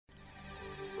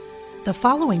The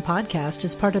following podcast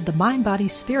is part of the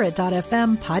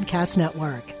MindBodySpirit.fm podcast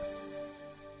network.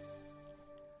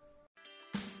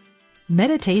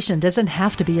 Meditation doesn't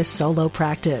have to be a solo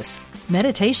practice.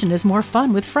 Meditation is more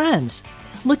fun with friends.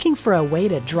 Looking for a way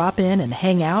to drop in and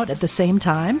hang out at the same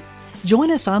time? Join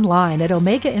us online at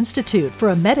Omega Institute for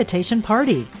a meditation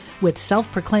party with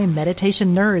self-proclaimed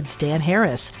meditation nerds Dan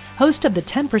Harris, host of the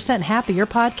 10% Happier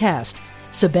podcast,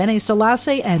 Sebene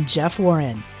Selassie, and Jeff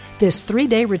Warren. This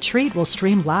 3-day retreat will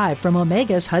stream live from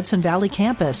Omega's Hudson Valley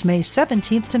campus May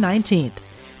 17th to 19th.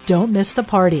 Don't miss the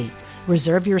party.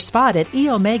 Reserve your spot at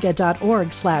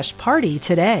eomega.org/party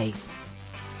today.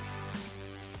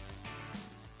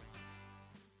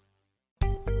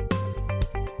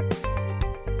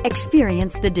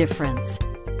 Experience the difference.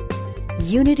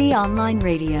 Unity Online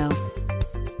Radio.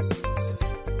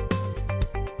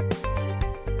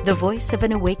 The voice of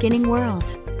an awakening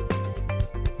world.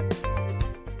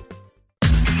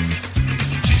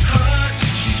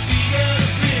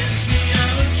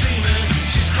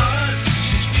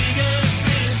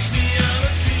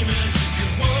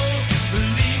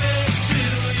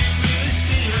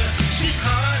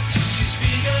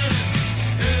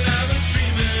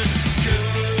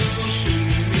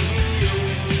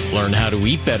 Learn how to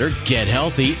eat better, get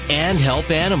healthy, and help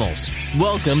animals.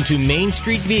 Welcome to Main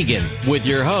Street Vegan with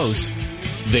your host,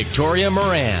 Victoria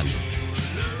Moran.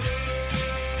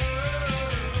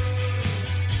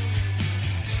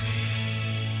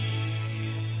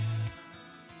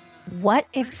 What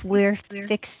if we're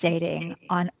fixating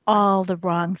on all the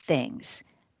wrong things?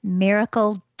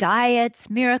 Miracle diets,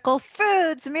 miracle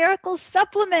foods, miracle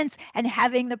supplements, and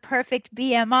having the perfect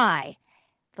BMI.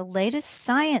 The latest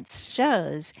science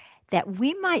shows that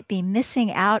we might be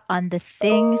missing out on the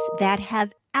things that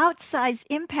have outsized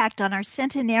impact on our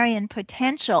centenarian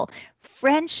potential: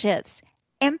 friendships,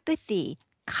 empathy,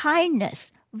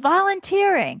 kindness,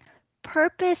 volunteering,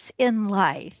 purpose in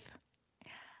life.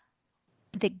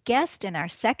 The guest in our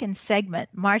second segment,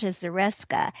 Marta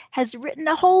Zareska, has written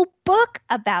a whole book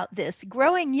about this,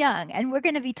 Growing Young, and we're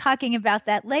going to be talking about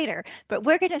that later. But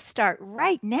we're going to start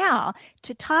right now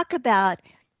to talk about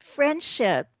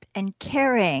friendship and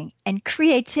caring and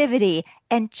creativity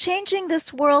and changing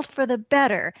this world for the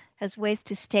better as ways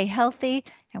to stay healthy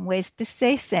and ways to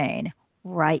stay sane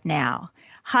right now.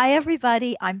 Hi,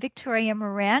 everybody. I'm Victoria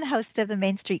Moran, host of the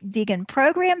Main Street Vegan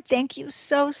program. Thank you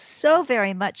so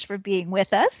very much for being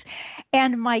with us.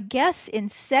 And my guests in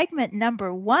segment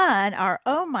number one are,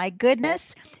 oh my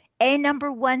goodness, A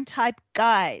number one type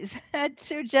guys,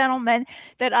 two gentlemen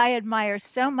that I admire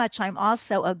so much. I'm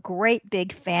also a great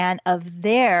big fan of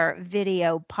their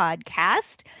video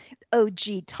podcast,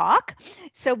 OG Talk.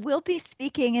 So we'll be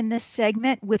speaking in this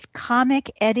segment with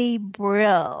comic Eddie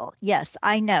Brill. Yes,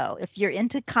 I know. If you're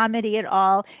into comedy at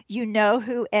all, you know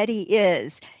who Eddie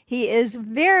is. He is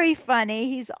very funny.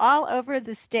 He's all over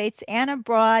the States and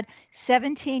abroad,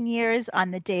 17 years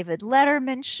on the David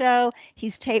Letterman show.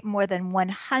 He's taped more than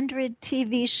 100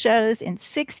 TV shows in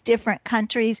 6 different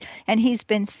countries, and he's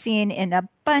been seen in a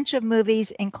bunch of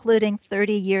movies, including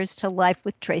 30 Years to Life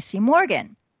with Tracy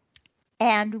Morgan.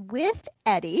 And with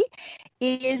Eddie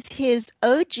is his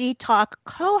OG Talk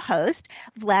co-host,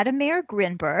 Vladimir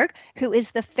Grinberg, who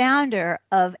is the founder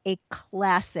of a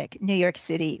classic New York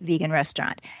City vegan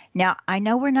restaurant. Now, I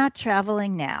know we're not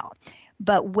traveling now,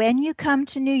 but when you come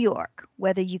to New York,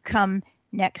 whether you come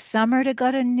next summer to go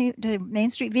to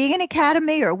Main Street Vegan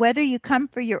Academy or whether you come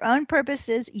for your own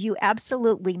purposes, you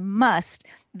absolutely must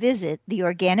visit the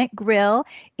Organic Grill.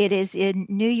 It is in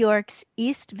New York's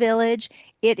East Village.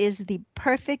 It is the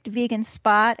perfect vegan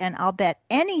spot, and I'll bet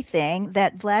anything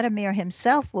that Vladimir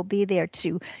himself will be there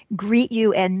to greet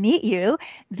you and meet you.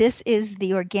 This is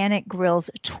the Organic Grill's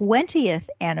 20th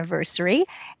anniversary.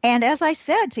 And as I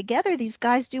said, together these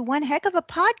guys do one heck of a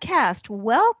podcast.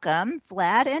 Welcome,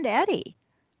 Vlad and Eddie.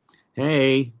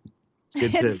 Hey,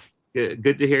 it's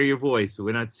good to hear your voice.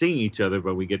 We're not seeing each other,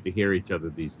 but we get to hear each other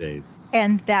these days.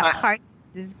 And that part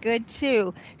is good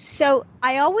too. So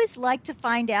I always like to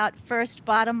find out first,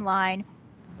 bottom line,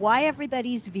 why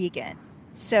everybody's vegan.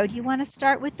 So do you want to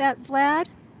start with that, Vlad?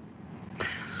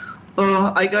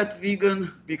 I got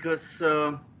vegan because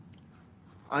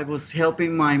I was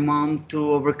helping my mom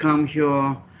to overcome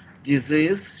her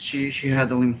disease. She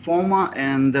had a lymphoma,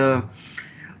 and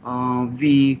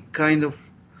we kind of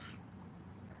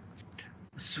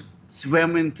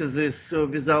swam into this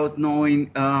without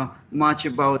knowing much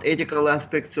about ethical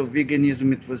aspects of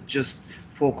veganism. It was just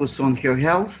focused on her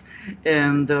health,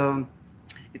 and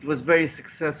it was very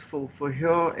successful for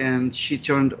her, and she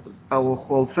turned our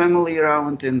whole family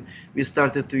around, and we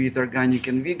started to eat organic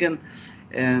and vegan,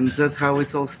 and that's how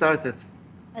it all started.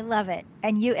 I love it.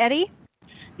 And you, Eddie?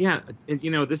 Yeah, and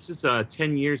this is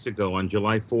 10 years ago on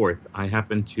July 4th.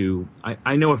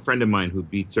 I know a friend of mine who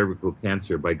beat cervical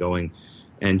cancer by going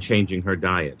and changing her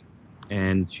diet.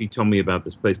 And she told me about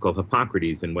this place called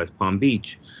Hippocrates in West Palm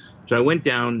Beach. So I went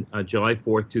down July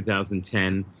 4th,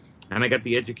 2010, and I got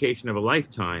the education of a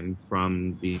lifetime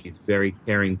from these very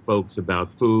caring folks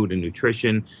about food and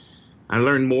nutrition. I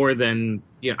learned more than,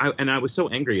 I was so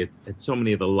angry at so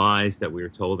many of the lies that we were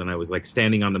told. And I was like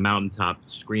standing on the mountaintop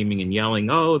screaming and yelling,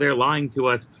 oh, they're lying to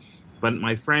us. But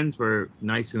my friends were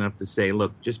nice enough to say,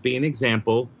 look, just be an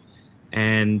example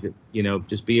and,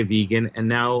 just be a vegan. And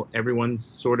now everyone's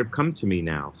sort of come to me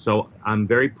now. So I'm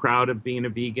very proud of being a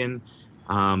vegan.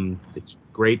 It's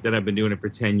great that I've been doing it for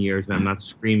 10 years and I'm not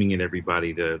screaming at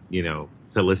everybody to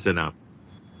listen up.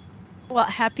 Well,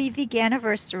 happy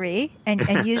Veganiversary.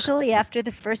 And usually after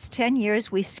the first 10 years,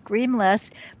 we scream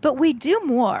less, but we do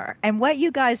more. And what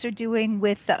you guys are doing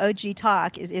with the OG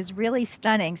Talk is really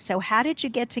stunning. So how did you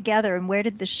get together and where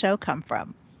did the show come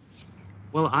from?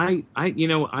 Well, I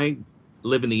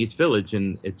live in the East Village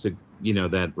and it's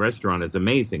that restaurant is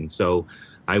amazing. So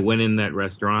I went in that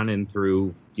restaurant and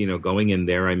through, going in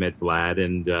there, I met Vlad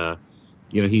and,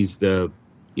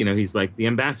 he's like the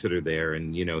ambassador there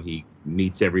and, he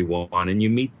meets everyone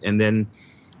and then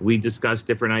we discussed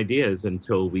different ideas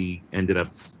until we ended up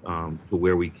to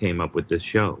where we came up with this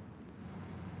show.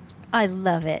 I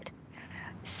love it.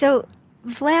 So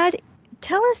Vlad,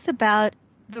 tell us about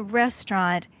the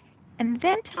restaurant and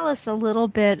then tell us a little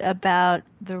bit about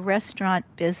the restaurant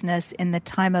business in the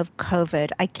time of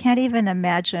COVID. I can't even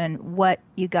imagine what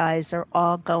you guys are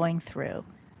all going through.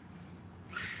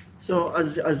 So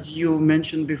as you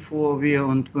mentioned before, we are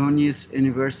on 20th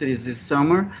anniversary this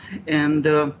summer, and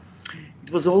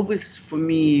it was always for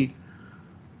me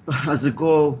as a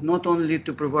goal not only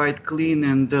to provide clean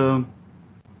and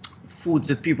food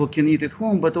that people can eat at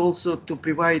home, but also to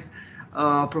provide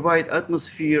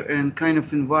atmosphere and kind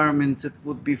of environment that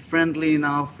would be friendly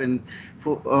enough and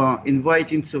for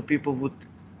inviting, so people would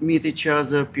meet each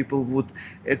other, people would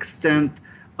extend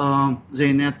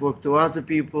their network to other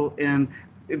people, and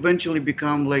eventually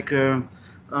become like a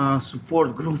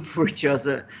support group for each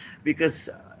other, because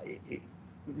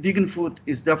vegan food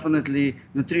is definitely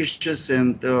nutritious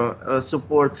and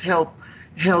supports health,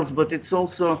 but it's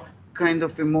also kind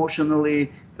of emotionally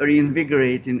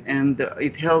reinvigorating and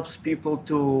it helps people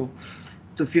to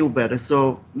feel better.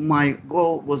 So my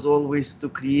goal was always to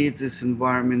create this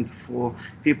environment for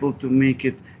people to make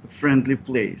it a friendly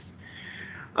place.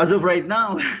 As of right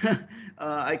now,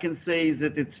 I can say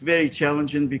that it's very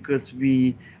challenging because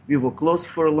we were closed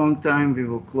for a long time. We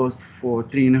were closed for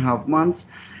 3.5 months,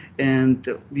 and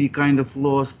we kind of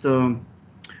lost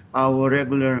our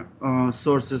regular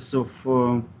sources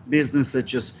of business,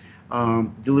 such as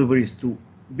deliveries to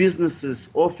businesses,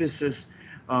 offices.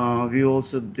 We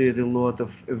also did a lot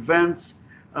of events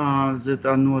that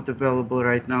are not available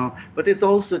right now. But it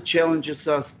also challenges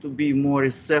us to be more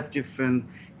receptive and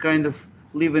kind of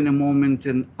live in a moment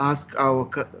and ask our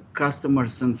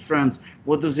customers and friends,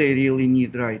 what do they really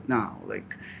need right now?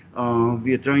 Like,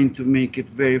 we are trying to make it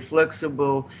very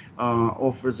flexible,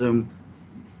 offer them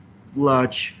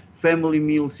large family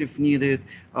meals if needed,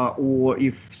 or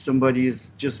if somebody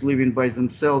is just living by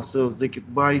themselves, so they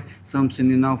could buy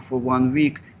something enough for 1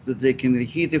 week that they can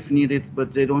reheat if needed,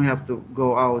 but they don't have to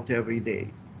go out every day.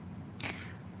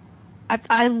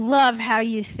 I love how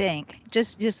you think,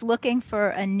 just looking for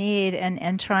a need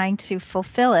and trying to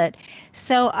fulfill it.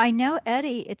 So I know,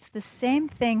 Eddie, it's the same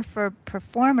thing for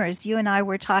performers. You and I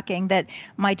were talking that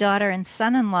my daughter and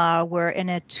son-in-law were in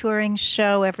a touring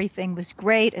show. Everything was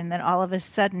great. And then all of a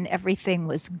sudden, everything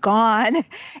was gone.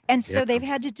 And so they've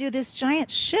had to do this giant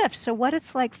shift. So what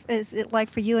is it like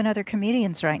for you and other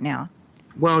comedians right now?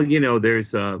 Well,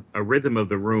 there's a rhythm of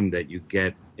the room that you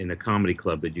get in a comedy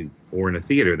club or in a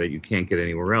theater that you can't get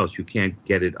anywhere else. You can't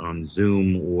get it on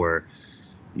Zoom or,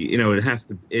 it has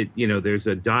to, there's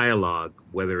a dialogue,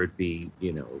 whether it be,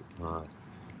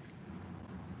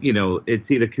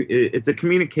 it's a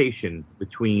communication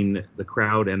between the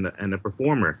crowd and the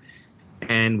performer.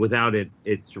 And without it,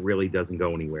 it really doesn't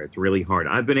go anywhere. It's really hard.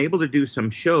 I've been able to do some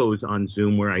shows on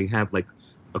Zoom where I have like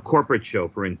a corporate show,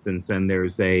 for instance, and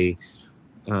there's the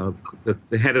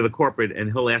head of the corporate,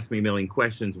 and he'll ask me a million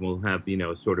questions, and we'll have,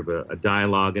 sort of a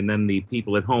dialogue, and then the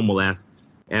people at home will ask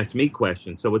me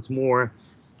questions. So it's more,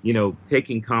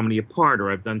 taking comedy apart,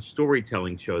 or I've done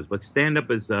storytelling shows, but stand-up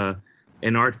is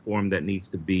an art form that needs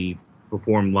to be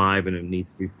performed live, and it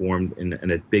needs to be performed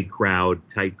in a big crowd,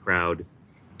 tight crowd.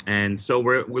 And so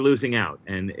we're losing out,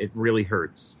 and it really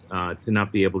hurts to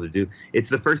not be able to do. It's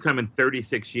the first time in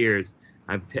 36 years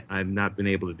I've not been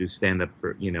able to do stand up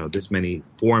for this many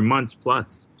 4 months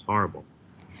plus. It's horrible.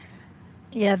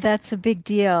 Yeah, that's a big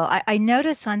deal. I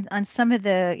notice on some of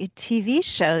the TV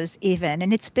shows even,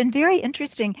 and it's been very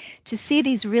interesting to see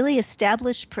these really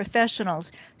established professionals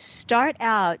start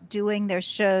out doing their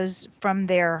shows from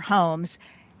their homes,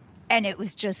 and it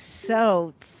was just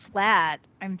so flat.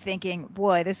 I'm thinking,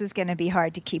 boy, this is going to be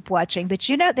hard to keep watching. But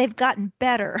they've gotten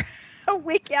better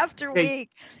week after week.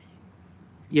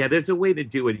 Yeah, there's a way to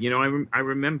do it. I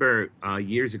remember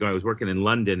years ago I was working in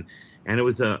London, and it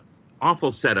was a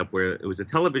awful setup where it was a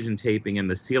television taping and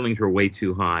the ceilings were way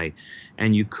too high,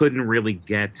 and you couldn't really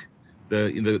get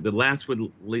the laughs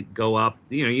would go up.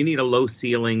 You need a low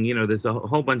ceiling. There's a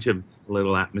whole bunch of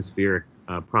little atmospheric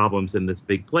problems in this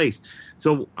big place.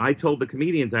 So I told the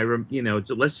comedians,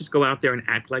 let's just go out there and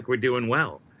act like we're doing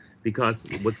well, because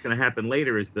what's going to happen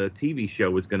later is the TV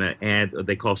show is going to add,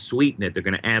 they call sweeten it. They're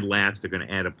going to add laughs. They're going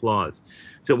to add applause.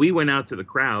 So we went out to the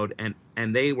crowd,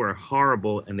 and they were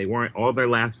horrible, and all their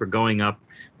laughs were going up,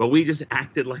 but we just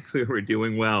acted like we were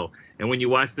doing well. And when you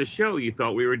watched the show, you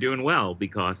thought we were doing well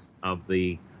because of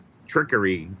the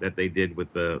trickery that they did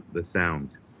with the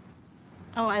sound.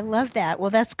 Oh, I love that.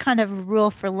 Well, that's kind of a rule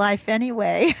for life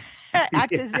anyway.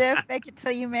 Act as if, fake it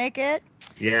till you make it.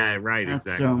 Yeah, right,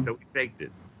 exactly. So we faked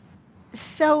it.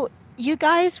 So you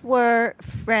guys were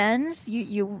friends.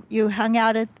 You hung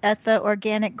out at the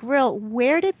Organic Grill.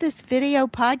 Where did this video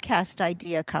podcast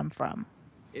idea come from?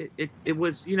 It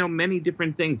was, many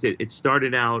different things. It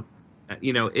started out,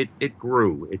 it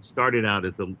grew. It started out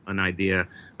as an idea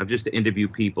of just to interview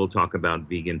people, talk about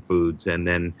vegan foods. And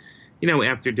then,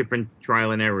 after different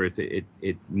trial and errors,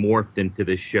 it morphed into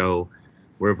this show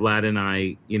where Vlad and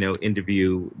I,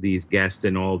 interview these guests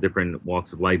in all different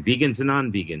walks of life, vegans and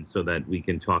non-vegans, so that we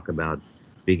can talk about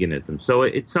veganism. So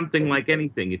it's something like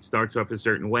anything. It starts off a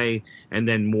certain way and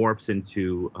then morphs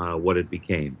into what it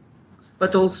became.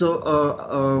 But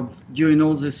also, during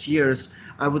all these years,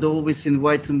 I would always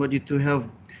invite somebody to have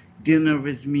dinner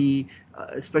with me,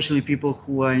 especially people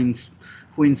who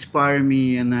inspire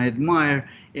me and I admire.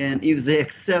 And if they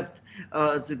accept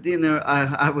the dinner,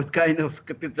 I would kind of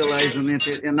capitalize on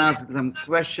it and ask them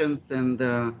questions, and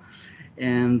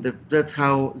that's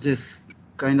how this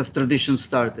kind of tradition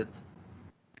started.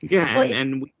 Yeah,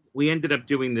 and we ended up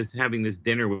having this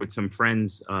dinner with some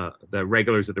friends, the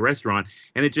regulars at the restaurant,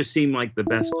 and it just seemed like the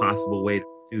best possible way to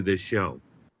do this show.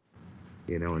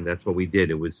 And that's what we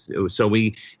did.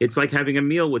 It's like having a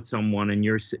meal with someone, and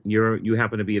you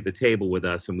happen to be at the table with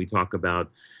us, and we talk about,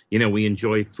 we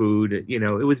enjoy food. It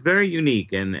was very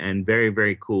unique and very,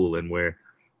 very cool, and we're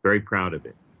very proud of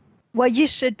it. Well, you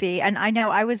should be. And I know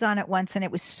I was on it once, and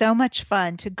it was so much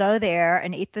fun to go there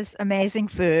and eat this amazing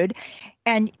food.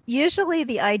 And usually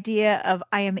the idea of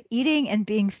I am eating and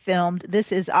being filmed,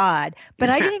 this is odd. But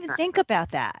I didn't even think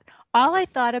about that. All I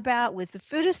thought about was the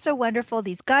food is so wonderful.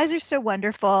 These guys are so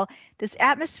wonderful. This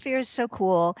atmosphere is so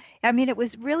cool. I mean, it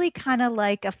was really kind of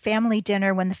like a family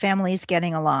dinner when the family is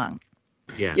getting along.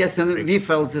 Yeah. Yes, and we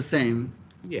felt the same.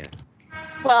 Yeah.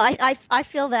 Well, I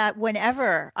feel that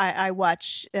whenever I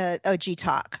watch OG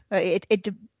Talk,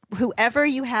 whoever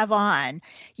you have on,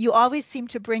 you always seem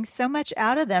to bring so much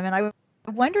out of them. And I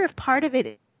wonder if part of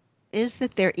it is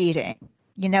that they're eating.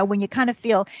 When you kind of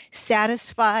feel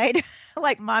satisfied,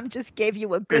 like mom just gave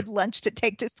you a good lunch to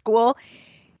take to school,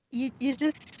 you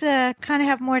just kind of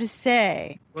have more to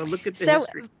say. Well, look at the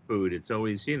history of food. It's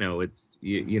always, it's,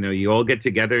 you all get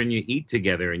together and you eat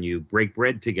together and you break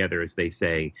bread together, as they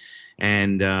say.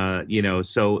 And,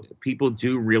 so people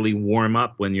do really warm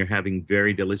up when you're having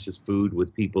very delicious food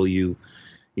with people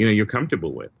you're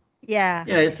comfortable with. Yeah.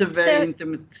 Yeah, it's a very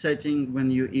intimate setting when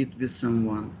you eat with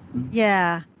someone.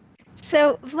 Yeah.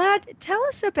 So, Vlad, tell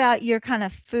us about your kind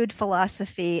of food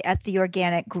philosophy at the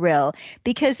Organic Grill,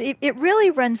 because it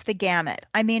really runs the gamut.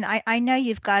 I mean, I know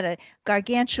you've got a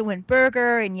gargantuan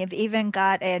burger, and you've even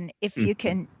got if you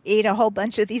can eat a whole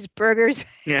bunch of these burgers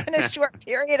in a short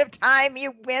period of time,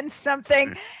 you win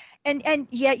something. And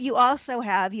yet you also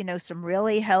have, some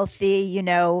really healthy,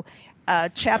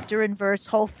 chapter and verse,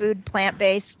 whole food,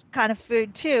 plant-based kind of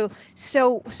food too.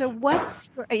 So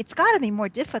it's got to be more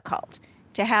difficult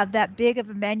to have that big of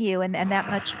a menu and that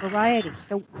much variety.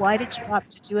 So why did you opt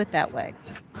to do it that way?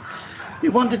 We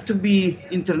wanted to be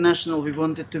international. We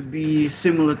wanted to be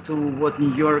similar to what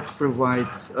New York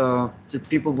provides, that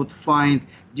people would find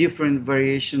different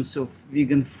variations of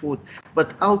vegan food.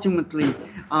 But ultimately,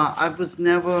 I was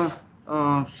never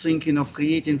thinking of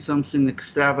creating something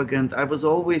extravagant. I was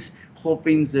always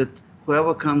hoping that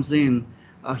whoever comes in,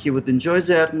 he would enjoy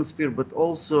the atmosphere, but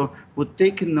also would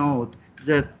take a note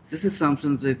that this is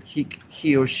something that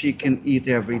he or she can eat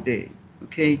every day.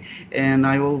 Okay, and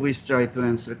I always try to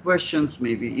answer questions,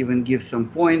 maybe even give some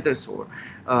pointers or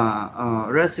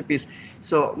recipes.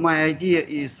 So my idea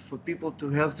is for people to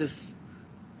have this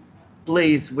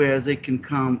place where they can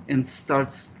come and start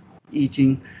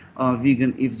eating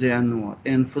vegan if they are not.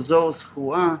 And for those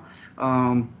who are,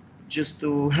 just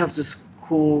to have this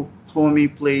cool, homey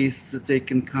place that they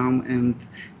can come and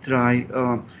try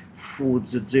food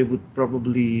that they would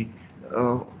probably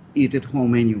eat at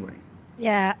home anyway.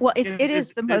 Yeah, well, it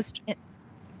is the most.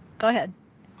 Go ahead.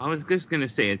 I was just going to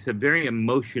say it's a very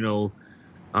emotional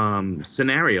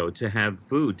scenario to have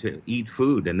food, to eat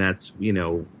food, and that's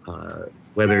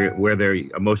whether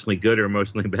emotionally good or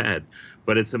emotionally bad,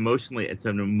 but it's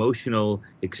an emotional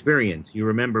experience. You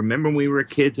remember when we were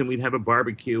kids and we'd have a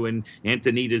barbecue in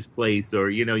Antonita's place,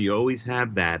 or you always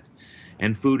have that,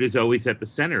 and food is always at the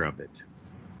center of it.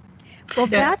 Well,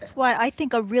 that's why I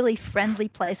think a really friendly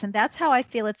place, and that's how I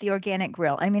feel at the Organic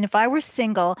Grill. I mean, if I were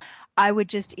single, I would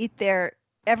just eat there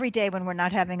every day when we're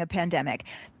not having a pandemic,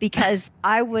 because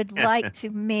I would like to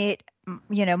meet,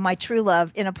 my true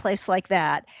love in a place like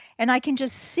that. And I can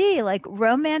just see like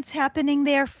romance happening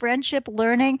there, friendship,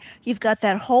 learning. You've got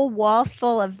that whole wall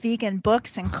full of vegan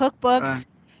books and cookbooks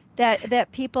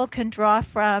that people can draw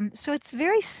from. So it's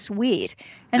very sweet.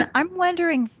 And I'm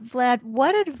wondering, Vlad,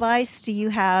 what advice do you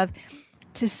have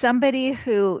to somebody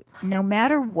who, no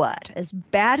matter what, as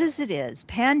bad as it is,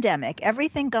 pandemic,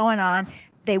 everything going on,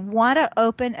 they want to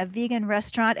open a vegan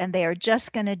restaurant and they are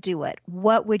just going to do it?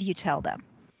 What would you tell them?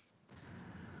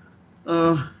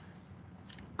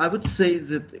 I would say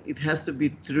that it has to be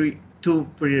two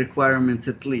pre-requirements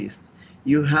at least.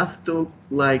 You have to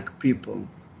like people,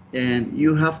 and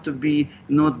you have to be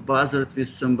not bothered with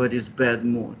somebody's bad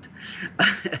mood.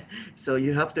 So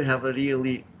you have to have a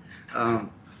really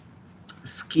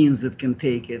skin that can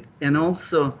take it. And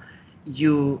also,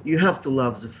 you have to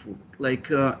love the food.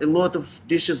 Like a lot of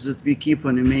dishes that we keep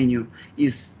on the menu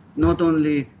is not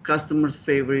only customers'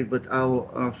 favorite, but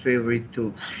our favorite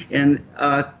too. And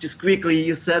just quickly,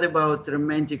 you said about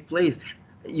romantic place.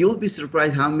 You'll be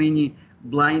surprised how many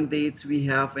blind dates we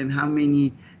have and how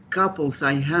many couples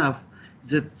I have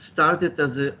that started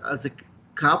as a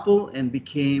couple and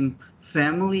became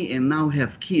family and now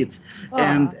have kids. Wow.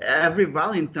 And every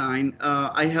Valentine,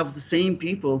 I have the same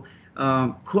people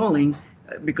calling,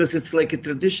 because it's like a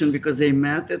tradition, because they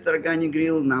met at Organic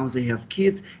Grill, now they have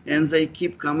kids, and they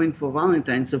keep coming for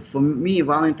Valentine. So for me,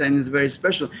 Valentine is very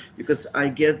special because I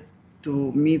get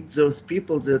to meet those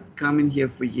people that come in here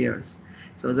for years.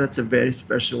 So that's a very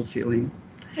special feeling.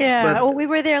 Yeah, we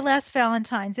were there last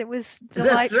Valentine's. It was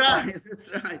delightful.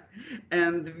 That's right.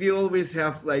 And we always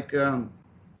have like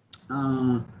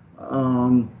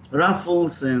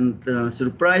raffles and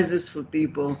surprises for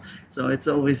people. So it's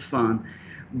always fun.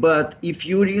 But if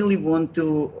you really want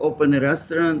to open a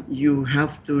restaurant, you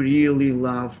have to really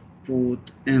love food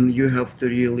and you have to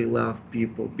really love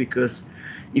people, because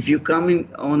if you come in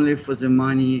only for the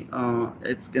money,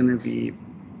 it's going to be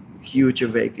huge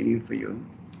awakening for you.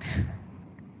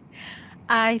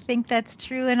 I think that's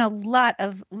true in a lot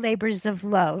of labors of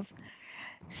love.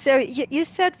 So you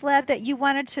said, Vlad, that you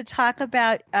wanted to talk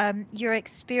about your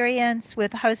experience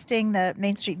with hosting the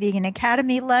Main Street Vegan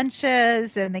Academy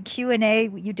lunches and the Q&A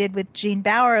you did with Jean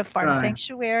Bauer of Farm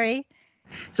Sanctuary.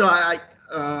 So I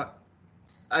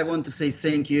want to say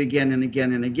thank you again and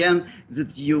again and again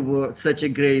that you were such a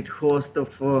great host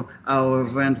of our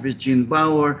event with Jean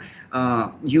Bauer.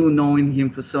 You knowing him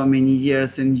for so many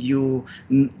years and you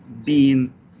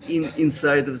being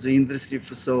inside of the industry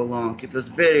for so long. It was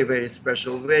very, very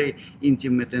special, very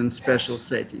intimate and special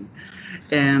setting.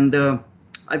 And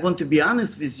I want to be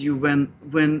honest with you,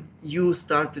 when you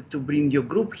started to bring your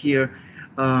group here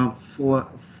for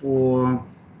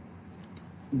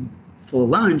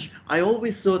lunch, I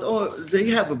always thought, they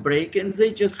have a break and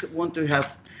they just want to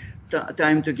have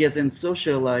time together and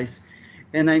socialize.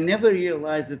 And I never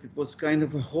realized that it was kind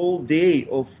of a whole day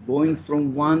of going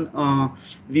from one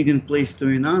vegan place to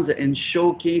another and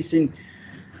showcasing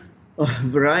a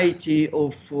variety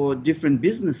of different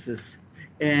businesses.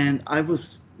 And I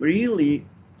was really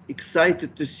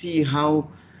excited to see how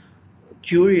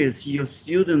curious your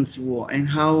students were and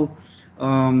how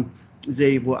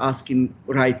they were asking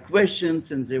right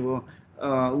questions and they were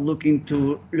looking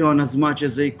to learn as much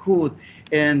as they could.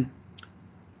 And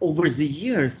over the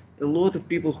years, a lot of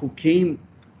people who came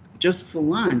just for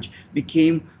lunch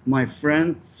became my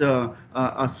friends,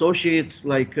 associates,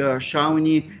 like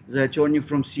Shawnee, the attorney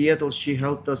from Seattle. She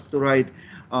helped us to write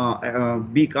a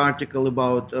big article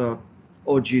about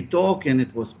OG Talk, and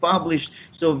it was published.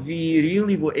 So we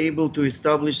really were able to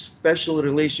establish special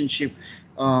relationship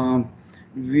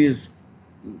with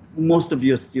most of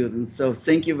your students. So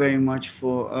thank you very much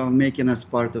for making us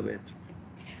part of it.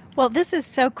 Well, this is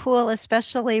so cool,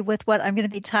 especially with what I'm going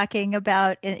to be talking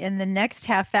about in the next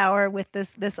half hour with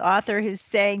this author who's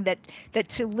saying that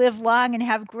to live long and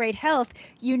have great health,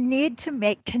 you need to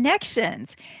make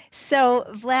connections. So,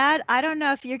 Vlad, I don't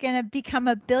know if you're going to become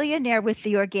a billionaire with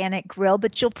the Organic Grill,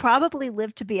 but you'll probably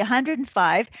live to be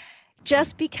 105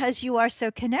 just because you are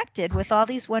so connected with all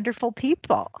these wonderful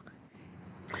people.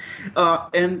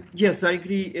 And yes, I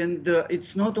agree. And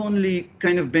it's not only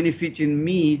kind of benefiting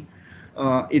me,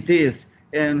 it is,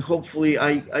 and hopefully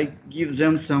I give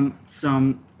them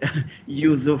some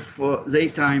use of their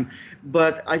time.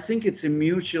 But I think it's a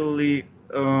mutually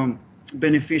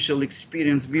beneficial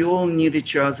experience. We all need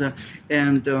each other,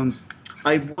 and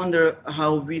I wonder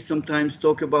how we sometimes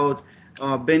talk about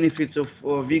benefits of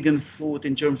vegan food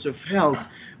in terms of health,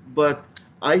 but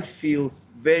I feel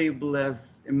very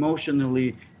blessed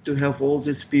emotionally to have all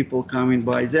these people coming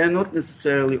by. They're not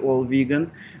necessarily all vegan,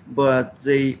 but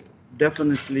they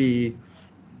definitely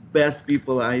best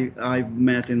people I've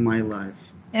met in my life.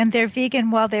 And they're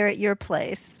vegan while they're at your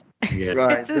place. Yes.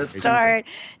 Right. It's a start.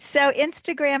 So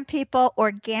Instagram people,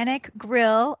 Organic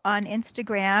Grill on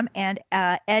Instagram, and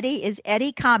Eddie is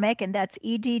Eddie Comic, and that's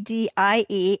EDDIE,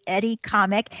 Eddie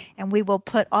Comic, and we will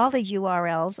put all the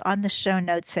URLs on the show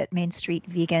notes at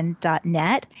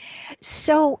mainstreetvegan.net.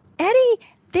 So Eddie,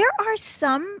 there are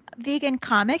some vegan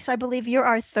comics. I believe you're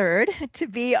our third to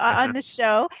be on the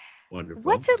show. Wonderful.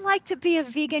 What's it like to be a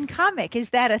vegan comic? Is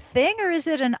that a thing or is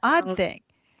it an odd thing?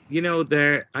 You know,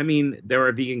 there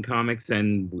are vegan comics,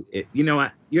 and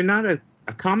you're not a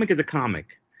comic is a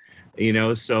comic,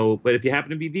 so, but if you happen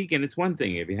to be vegan, it's one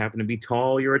thing. If you happen to be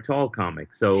tall, you're a tall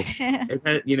comic. So,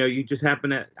 you just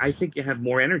happen to, I think you have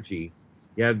more energy.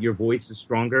 Your voice is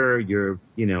stronger. You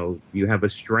have a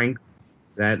strength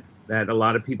that a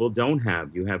lot of people don't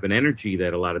have. You have an energy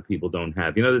that a lot of people don't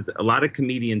have. There's a lot of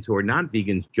comedians who are not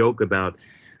vegans joke about,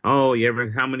 how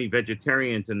many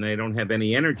vegetarians and they don't have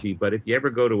any energy. But if you ever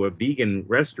go to a vegan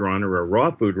restaurant or a raw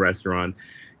food restaurant,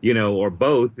 or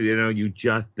both,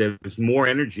 there's more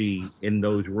energy in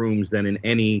those rooms than in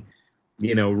any,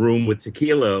 room with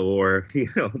tequila or,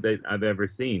 that I've ever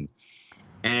seen.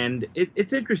 And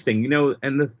it's interesting,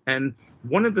 and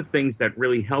one of the things that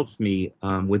really helps me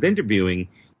with interviewing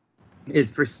is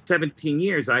for 17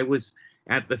 years, I was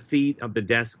at the feet of the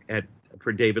desk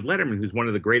for David Letterman, who's one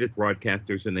of the greatest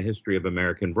broadcasters in the history of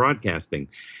American broadcasting.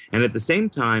 And at the same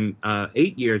time,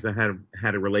 8 years, I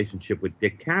had a relationship with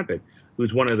Dick Cavett,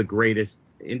 who's one of the greatest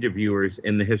interviewers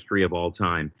in the history of all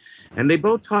time. And they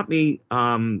both taught me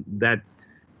that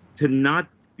to not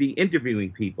be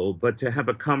interviewing people, but to have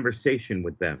a conversation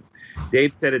with them.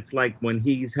 Dave said it's like when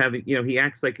he's having, he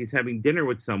acts like he's having dinner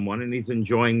with someone and he's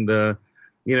enjoying the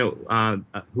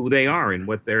who they are and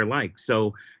what they're like.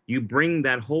 So you bring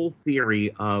that whole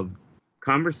theory of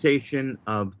conversation,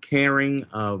 of caring,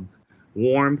 of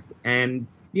warmth, and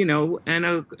you want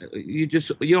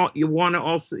to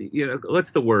also,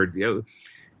 what's the word?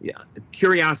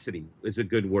 Curiosity is a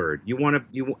good word. You want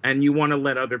to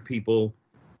let other people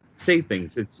say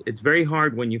things. It's very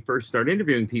hard when you first start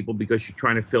interviewing people because you're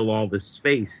trying to fill all this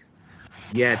space,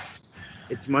 yet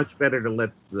it's much better to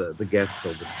let the guests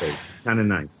fill the space. It's kind of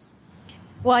nice.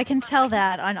 Well, I can tell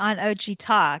that on OG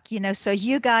Talk, so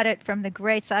you got it from the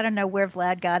greats. I don't know where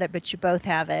Vlad got it, but you both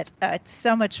have it. It's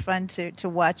so much fun to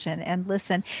watch and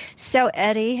listen. So,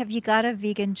 Eddie, have you got a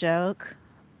vegan joke?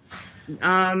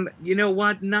 You know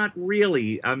what? Not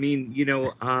really. I mean,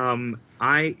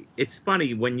 it's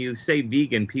funny when you say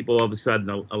vegan, people all of a sudden,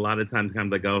 a lot of times kind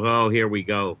of like, oh, here we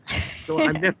go. So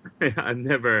I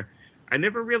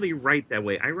never really write that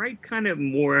way. I write kind of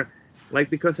more like,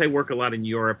 because I work a lot in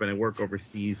Europe and I work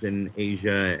overseas in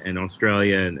Asia and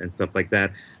Australia and stuff like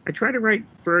that, I try to write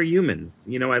for humans.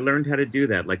 I learned how to do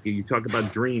that. Like you talk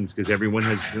about dreams because everyone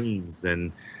has dreams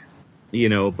and,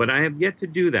 but I have yet to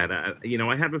do that.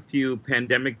 I have a few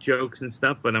pandemic jokes and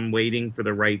stuff, but I'm waiting for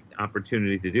the right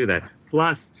opportunity to do that.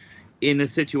 Plus, in a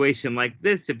situation like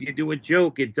this, if you do a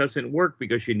joke, it doesn't work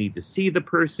because you need to see the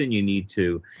person, you need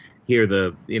to hear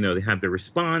have the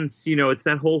response. It's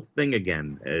that whole thing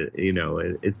again.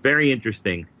 It's very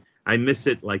interesting. I miss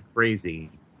it like crazy,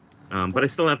 but I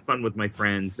still have fun with my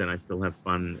friends, and I still have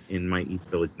fun in my East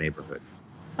Village neighborhood.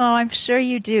 Oh, I'm sure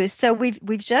you do. So we've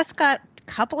just got a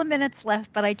couple of minutes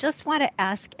left, but I just want to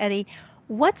ask Eddie,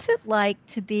 what's it like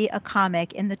to be a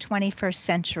comic in the 21st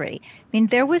century? I mean,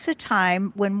 there was a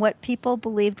time when what people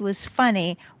believed was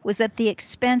funny was at the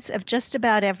expense of just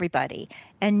about everybody.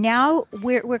 And now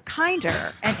we're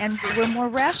kinder and we're more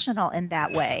rational in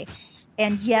that way.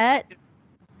 And yet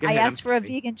I asked for a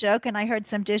vegan joke and I heard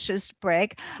some dishes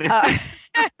break.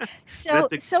 So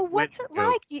what's it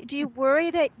like? Do you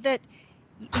worry that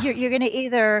you're going to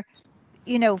either,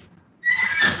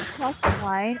 cross the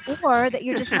line, or that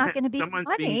you're just not going to be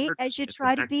funny as you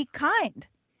try to be kind?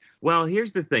 Well,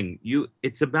 here's the thing.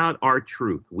 It's about our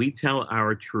truth. We tell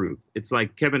our truth. It's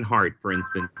like Kevin Hart, for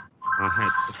instance, had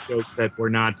jokes that were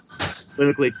not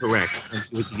politically correct, and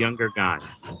he was a younger guy.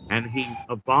 And he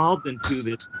evolved into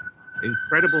this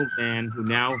incredible man who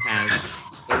now has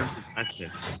learned his lesson.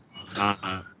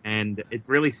 And it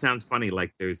really sounds funny,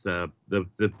 like there's the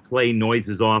play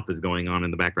Noises Off is going on in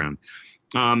the background.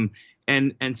 And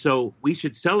so we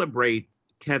should celebrate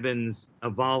Kevin's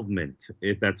evolvement,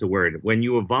 if that's a word. When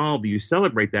you evolve, you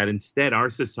celebrate that. Instead, our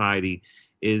society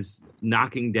is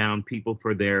knocking down people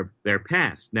for their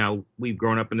past. Now, we've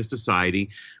grown up in a society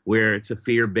where it's a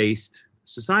fear-based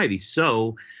society.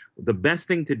 So the best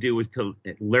thing to do is to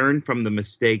learn from the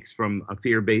mistakes from a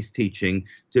fear-based teaching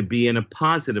to be in a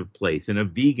positive place, in a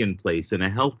vegan place, in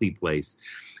a healthy place.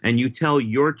 And you tell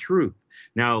your truth.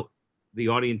 Now, the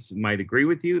audience might agree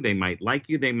with you. They might like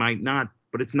you. They might not.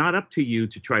 But it's not up to you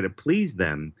to try to please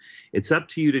them. It's up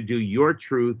to you to do your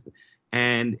truth.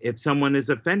 And if someone is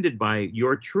offended by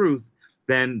your truth,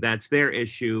 then that's their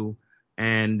issue.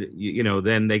 And,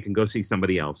 then they can go see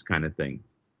somebody else, kind of thing.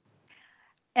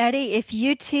 Eddie, if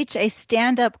you teach a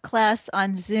stand-up class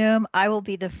on Zoom, I will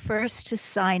be the first to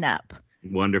sign up.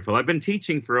 Wonderful. I've been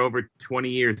teaching for over 20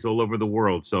 years all over the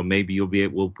world. So maybe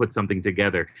we'll put something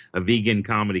together, a vegan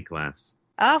comedy class.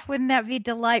 Oh, wouldn't that be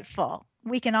delightful?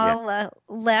 We can all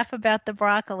laugh about the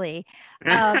broccoli.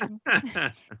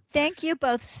 Thank you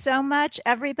both so much.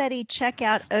 Everybody check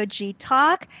out OG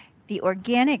Talk. The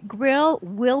Organic Grill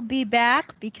will be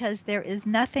back because there is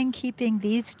nothing keeping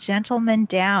these gentlemen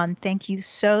down. Thank you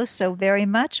so very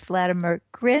much, Vladimir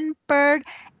Grinberg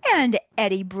and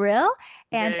Eddie Brill.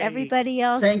 And everybody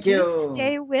else,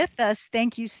 stay with us.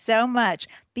 Thank you so much.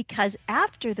 Because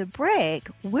after the break,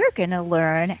 we're going to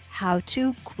learn how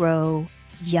to grow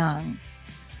young.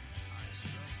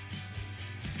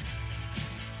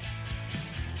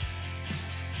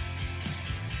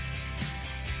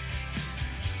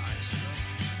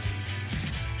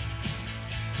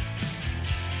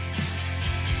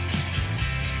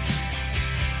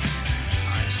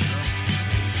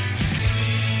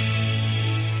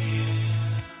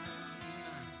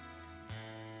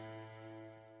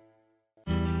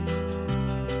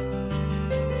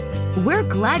 We're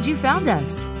glad you found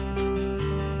us.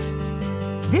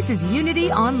 This is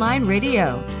Unity Online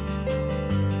Radio,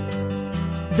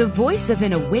 the voice of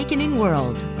an awakening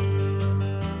world.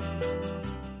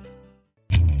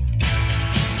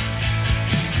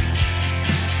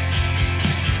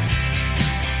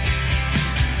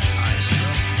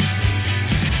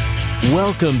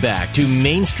 Welcome back to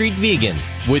Main Street Vegan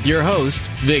with your host,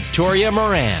 Victoria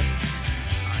Moran.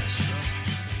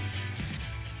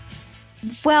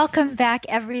 Welcome back,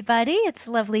 everybody. It's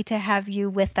lovely to have you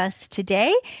with us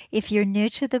today. If you're new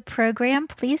to the program,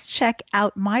 please check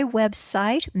out my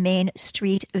website,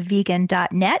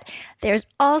 mainstreetvegan.net. There's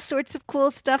all sorts of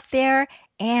cool stuff there.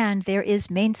 And there is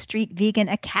Main Street Vegan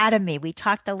Academy. We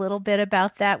talked a little bit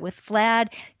about that with Vlad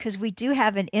because we do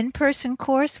have an in-person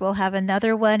course. We'll have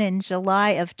another one in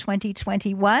July of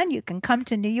 2021. You can come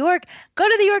to New York, go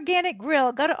to the Organic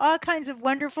Grill, go to all kinds of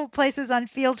wonderful places on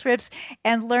field trips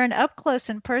and learn up close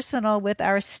and personal with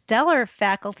our stellar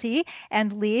faculty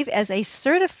and leave as a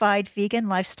certified vegan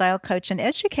lifestyle coach and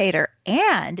educator.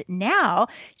 And now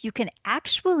you can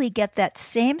actually get that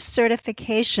same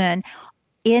certification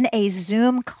in a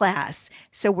Zoom class.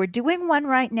 So we're doing one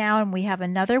right now, and we have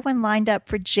another one lined up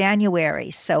for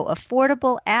January. So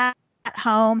affordable at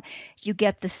home. You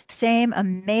get the same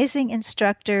amazing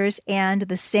instructors and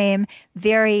the same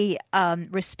very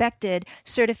respected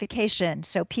certification.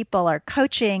 So people are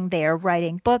coaching, they are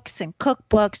writing books and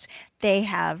cookbooks, they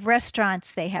have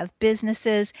restaurants, they have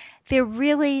businesses. They're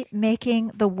really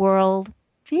making the world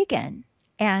vegan.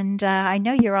 And I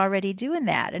know you're already doing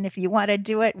that. And if you want to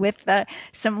do it with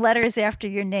some letters after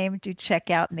your name, do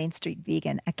check out Main Street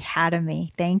Vegan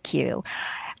Academy. Thank you.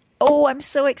 Oh, I'm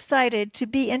so excited to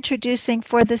be introducing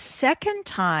for the second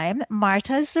time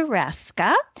Marta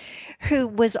Zaraska, who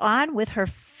was on with her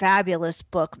fabulous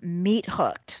book, Meat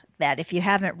Hooked. That if you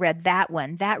haven't read that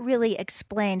one, that really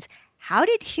explains how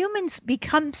did humans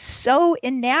become so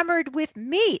enamored with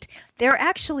meat? There are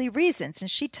actually reasons, and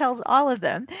she tells all of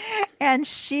them. And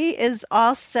she is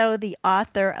also the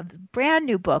author of the brand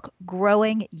new book,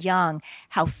 Growing Young,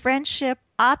 How Friendship,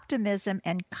 Optimism,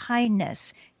 and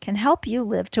Kindness can help you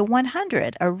live to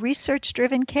 100, a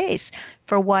research-driven case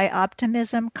for why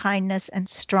optimism, kindness, and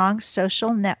strong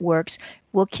social networks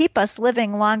will keep us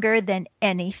living longer than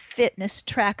any fitness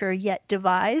tracker yet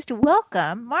devised.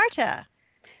 Welcome, Marta.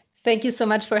 Thank you so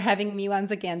much for having me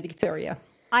once again, Victoria.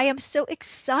 I am so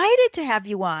excited to have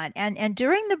you on. And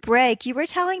during the break, you were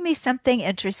telling me something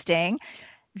interesting,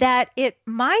 that it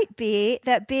might be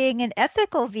that being an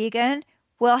ethical vegan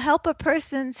will help a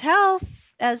person's health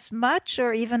as much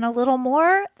or even a little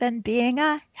more than being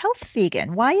a health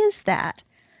vegan. Why is that?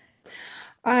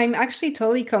 I'm actually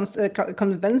totally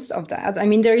convinced of that. I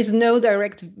mean, there is no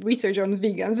direct research on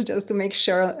vegans, just to make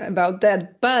sure about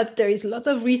that. But there is lots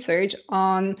of research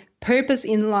on purpose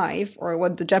in life, or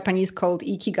what the Japanese called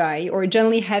ikigai, or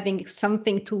generally having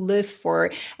something to live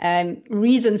for,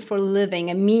 reason for living,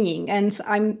 a meaning. And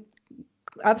I'm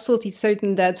absolutely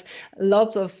certain that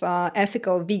lots of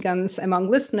ethical vegans among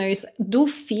listeners do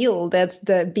feel that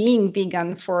the being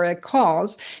vegan for a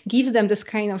cause gives them this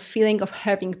kind of feeling of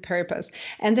having purpose.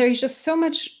 And there is just so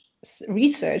much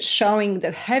research showing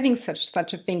that having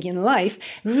such a thing in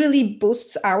life really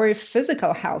boosts our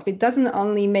physical health. It doesn't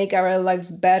only make our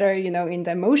lives better, in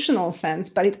the emotional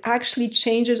sense, but it actually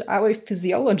changes our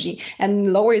physiology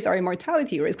and lowers our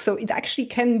mortality risk. So it actually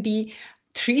can be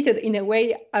treated in a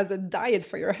way as a diet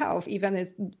for your health,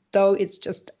 even though it's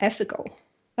just ethical.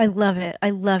 I love it. I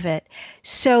love it.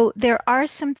 So there are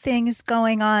some things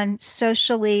going on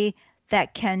socially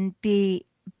that can be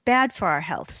bad for our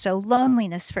health. So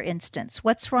loneliness, for instance,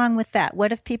 what's wrong with that?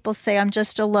 What if people say, I'm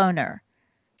just a loner?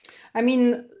 I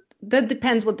mean, that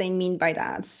depends what they mean by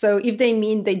that. So if they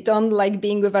mean they don't like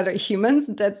being with other humans,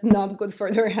 that's not good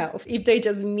for their health. If they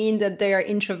just mean that they are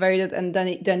introverted and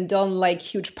then don't like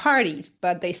huge parties,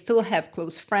 but they still have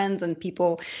close friends and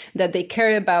people that they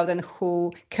care about and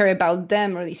who care about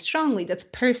them really strongly, that's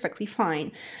perfectly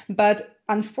fine. But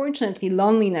unfortunately,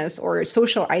 loneliness or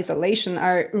social isolation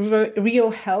are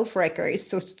real health wreckers.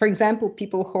 So, for example,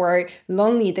 people who are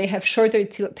lonely, they have shorter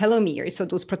telomeres, so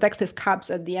those protective caps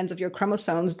at the ends of your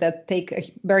chromosomes that take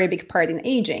a very big part in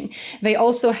aging. They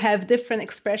also have different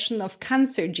expression of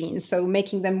cancer genes, so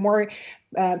making them more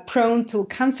prone to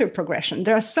cancer progression.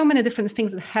 There are so many different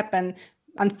things that happen,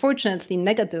 unfortunately,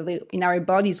 negatively in our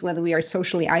bodies when we are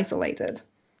socially isolated.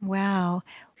 Wow.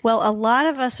 Well, a lot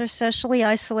of us are socially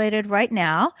isolated right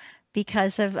now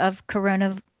because of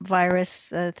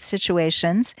coronavirus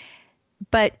situations.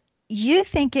 But you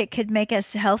think it could make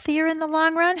us healthier in the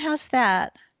long run? How's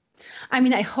that? I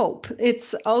mean, I hope.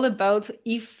 It's all about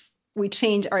if we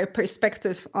change our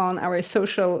perspective on our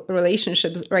social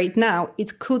relationships right now,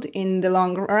 it could in the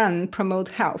long run promote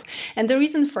health. And the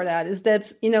reason for that is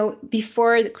that,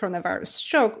 before the coronavirus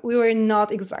struck, we were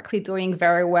not exactly doing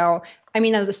very well,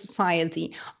 as a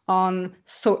society, on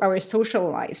our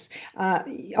social lives.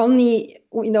 Only,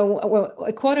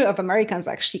 a quarter of Americans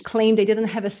actually claim they didn't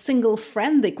have a single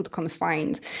friend they could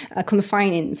confine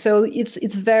in. So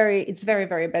it's very,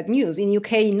 very bad news. In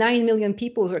UK, 9 million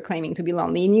people were claiming to be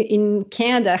lonely. In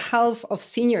Canada, half of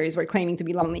seniors were claiming to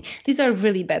be lonely. These are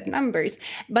really bad numbers.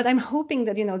 But I'm hoping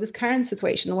that, this current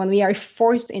situation, when we are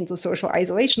forced into social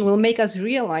isolation, will make us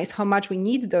realize how much we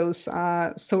need those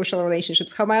social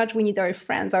relationships, how much we need our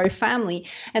friends, our family.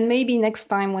 And maybe next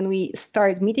time when we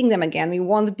start meeting them again, we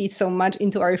won't be so much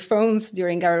into our phones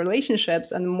during our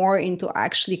relationships and more into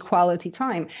actually quality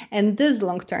time. And this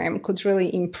long term could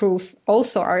really improve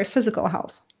also our physical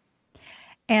health.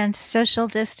 And social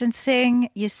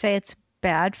distancing, you say it's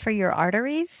bad for your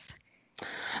arteries?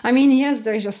 Yes,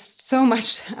 there's just so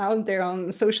much out there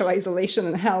on social isolation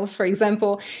and health. For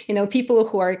example, people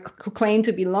who claim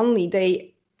to be lonely, they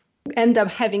end up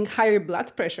having higher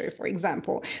blood pressure, for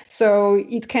example. So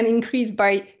it can increase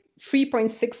by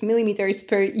 3.6 millimeters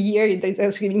per year. That's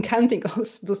actually been counting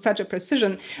to such a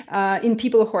precision in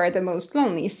people who are the most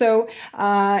lonely. So,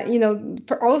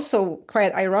 for also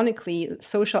quite ironically,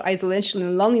 social isolation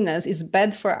and loneliness is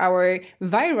bad for our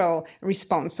viral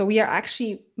response. So we are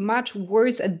actually much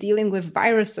worse at dealing with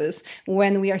viruses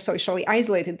when we are socially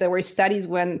isolated. There were studies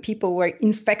when people were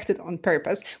infected on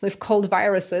purpose with cold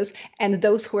viruses, and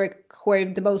those who were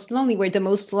the most lonely were the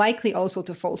most likely also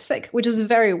to fall sick, which is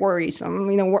very worrisome.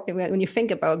 When you think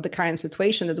about the current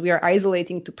situation that we are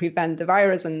isolating to prevent the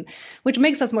virus, and which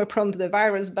makes us more prone to the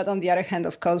virus. But on the other hand,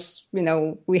 of course,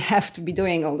 we have to be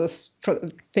doing all those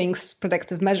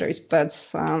protective measures.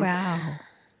 But wow,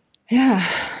 yeah,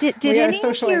 did any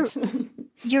of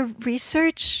your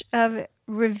research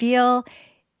reveal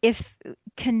if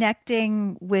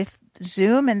connecting with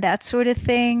Zoom and that sort of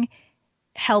thing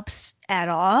helps at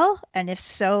all? And if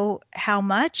so, how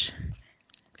much?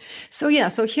 So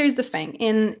here's the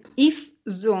thing. If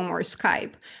Zoom or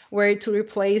Skype were to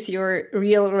replace your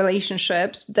real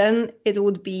relationships, then it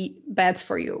would be bad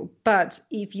for you. But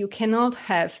if you cannot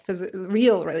have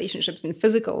real relationships in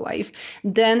physical life,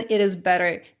 then it is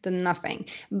better than nothing.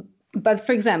 But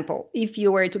for example, if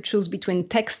you were to choose between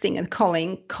texting and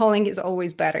calling is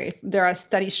always better. There are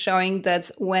studies showing that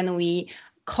when we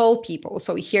call people,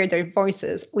 so we hear their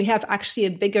voices, we have actually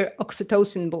a bigger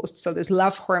oxytocin boost, so this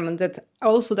love hormone that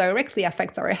also directly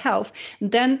affects our health,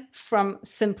 than from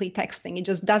simply texting. It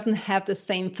just doesn't have the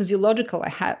same physiological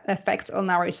effect on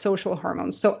our social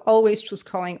hormones. So always choose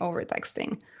calling over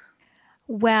texting.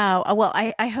 Wow. Well,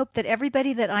 I hope that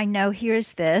everybody that I know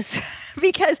hears this,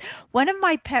 because one of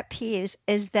my pet peeves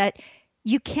is that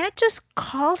you can't just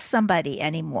call somebody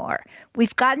anymore.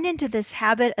 We've gotten into this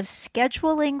habit of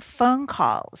scheduling phone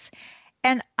calls.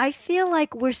 And I feel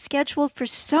like we're scheduled for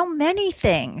so many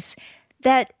things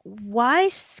that why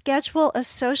schedule a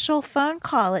social phone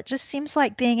call? It just seems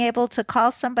like being able to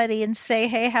call somebody and say,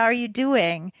 hey, how are you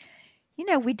doing? You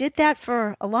know, we did that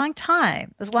for a long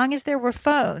time, as long as there were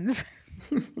phones.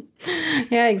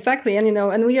 Yeah, exactly. And,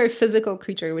 and we are physical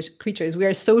creatures. We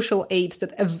are social apes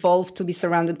that evolved to be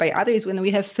surrounded by others when we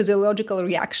have physiological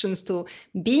reactions to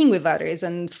being with others,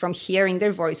 and from hearing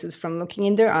their voices, from looking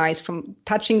in their eyes, from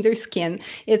touching their skin.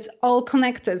 It's all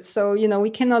connected. So, we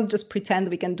cannot just pretend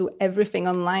we can do everything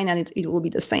online and it will be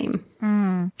the same.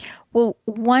 Well,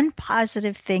 one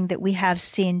positive thing that we have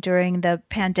seen during the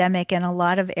pandemic in a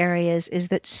lot of areas is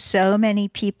that so many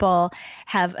people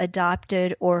have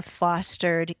adopted or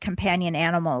fostered companion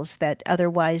animals that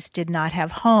otherwise did not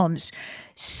have homes.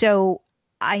 So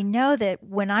I know that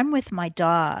when I'm with my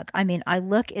dog, I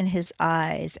look in his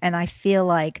eyes and I feel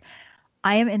like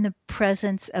I am in the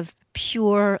presence of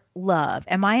pure love.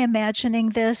 Am I imagining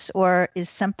this, or is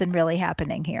something really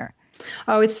happening here?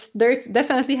 Oh, they're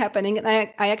definitely happening. And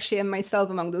I actually am myself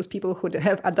among those people who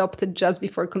have adopted just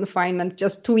before confinement.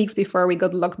 Just 2 weeks before we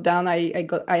got locked down, I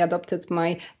adopted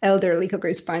my elderly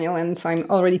Cocker Spaniel, and so I'm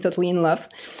already totally in love.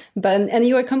 And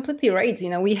you are completely right.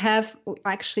 We have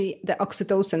actually the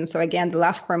oxytocin. So again, the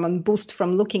love hormone boost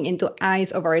from looking into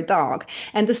eyes of our dog.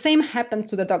 And the same happens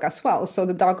to the dog as well. So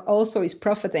the dog also is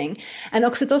profiting. And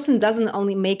oxytocin doesn't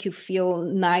only make you feel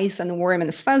nice and warm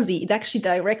and fuzzy, it actually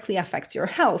directly affects your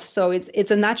health. So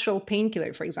it's a natural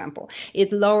painkiller, for example.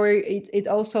 It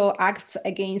also acts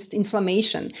against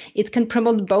inflammation. It can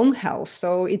promote bone health,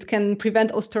 so it can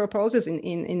prevent osteoporosis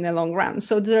in the long run.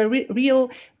 So there are real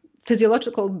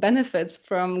physiological benefits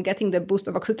from getting the boost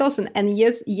of oxytocin, and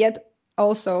yet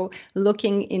also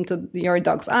looking into your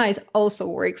dog's eyes also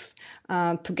works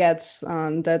to get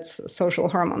that social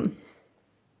hormone.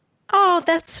 Oh,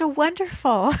 that's so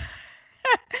wonderful.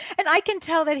 And I can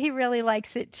tell that he really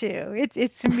likes it too.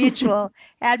 It's a mutual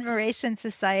admiration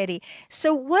society.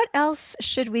 So what else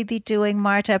should we be doing,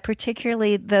 Marta,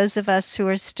 particularly those of us who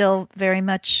are still very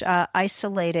much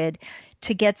isolated,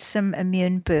 to get some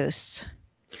immune boosts?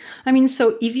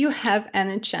 So if you have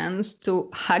any chance to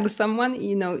hug someone,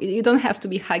 you don't have to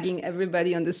be hugging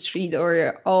everybody on the street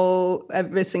or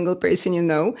every single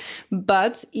person.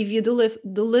 But if you do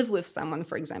live with someone,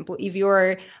 for example, if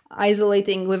you're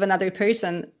isolating with another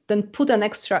person, then put an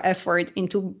extra effort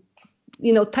into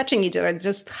touching each other,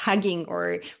 just hugging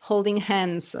or holding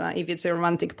hands if it's a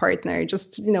romantic partner,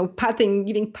 just, patting,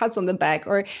 giving pats on the back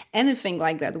or anything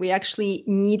like that. We actually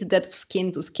need that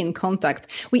skin to skin contact.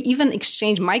 We even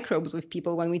exchange microbes with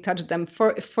people when we touch them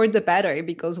for the better,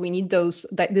 because we need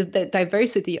the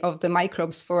diversity of the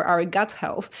microbes for our gut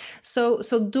health. So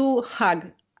do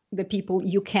hug the people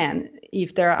you can,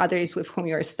 if there are others with whom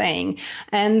you're staying.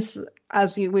 And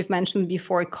as we've mentioned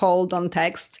before, call, don't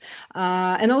text,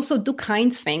 and also do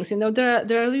kind things. There are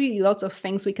really lots of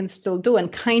things we can still do,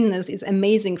 and kindness is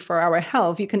amazing for our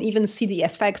health. You can even see the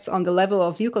effects on the level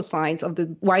of leukocytes, of the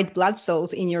white blood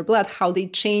cells in your blood, how they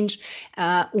change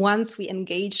once we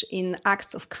engage in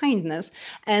acts of kindness.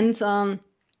 And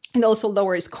also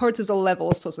lowers cortisol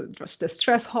levels, so just the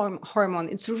stress hormone.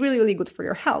 It's really, really good for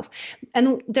your health.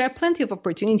 And there are plenty of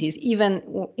opportunities,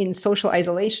 even in social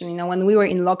isolation. When we were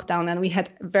in lockdown and we had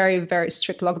very, very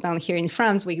strict lockdown here in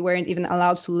France, we weren't even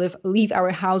allowed to leave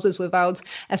our houses without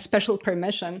a special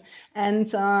permission.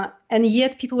 And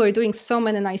yet people were doing so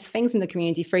many nice things in the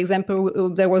community. For example,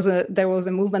 there was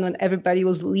a movement when everybody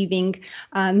was leaving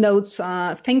notes,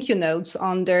 thank you notes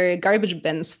on their garbage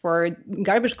bins for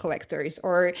garbage collectors,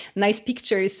 or nice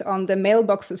pictures on the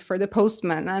mailboxes for the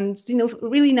postman, and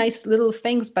really nice little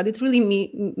things. But it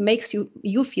really makes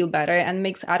you feel better and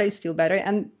makes others feel better,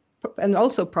 and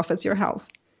also profits your health.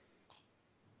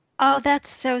 Oh, that's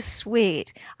so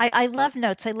sweet. I love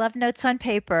notes. I love notes on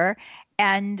paper.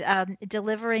 and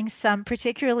delivering some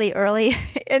particularly early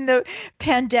in the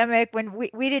pandemic when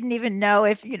we didn't even know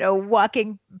if,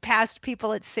 walking past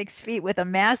people at 6 feet with a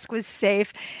mask was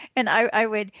safe. And I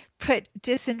would put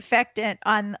disinfectant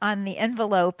on the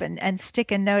envelope and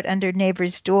stick a note under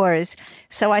neighbors' doors.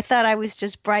 So I thought I was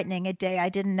just brightening a day. I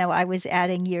didn't know I was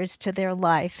adding years to their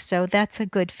life. So that's a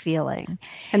good feeling.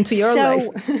 And to your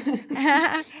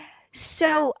life.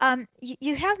 So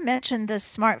you have mentioned the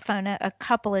smartphone a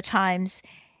couple of times.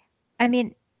 I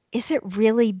mean, is it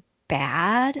really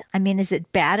bad? I mean, is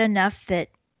it bad enough that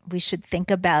we should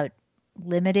think about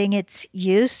limiting its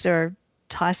use or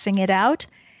tossing it out?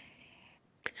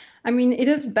 I mean, it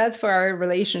is bad for our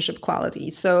relationship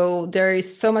quality. So there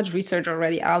is so much research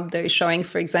already out there showing,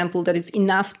 for example, that it's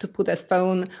enough to put a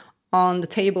phone on the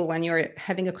table when you're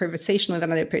having a conversation with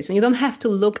another person. You don't have to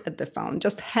look at the phone,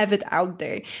 just have it out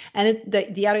there. And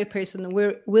the other person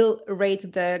will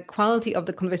rate the quality of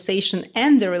the conversation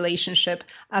and the relationship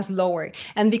as lower.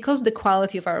 And because the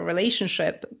quality of our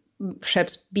relationships,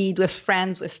 be it with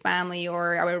friends, with family,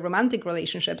 or our romantic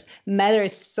relationships,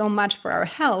 matters so much for our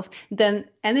health, then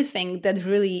anything that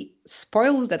really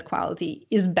spoils that quality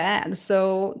is bad.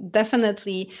 So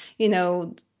definitely,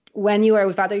 when you are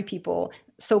with other people,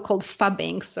 so-called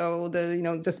phubbing, so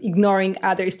just ignoring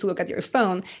others to look at your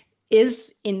phone,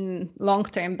 is in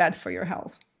long-term bad for your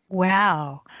health.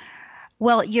 Wow.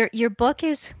 Well, your book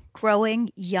is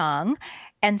Growing Young,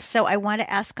 and so I want to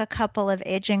ask a couple of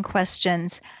aging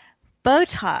questions.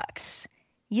 Botox,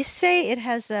 you say it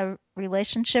has a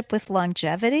relationship with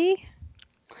longevity?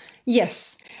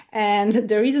 Yes. And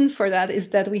the reason for that is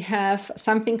that we have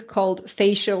something called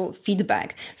facial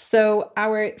feedback. So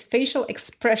our facial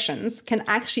expressions can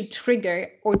actually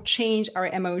trigger or change our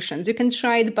emotions. You can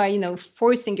try it by,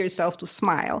 forcing yourself to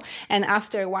smile. And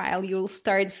after a while, you'll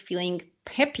start feeling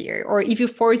happier. Or if you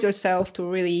force yourself to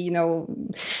really,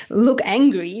 look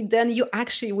angry, then you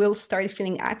actually will start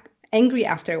feeling angry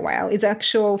after a while. It's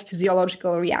actual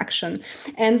physiological reaction.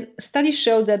 And studies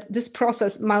show that this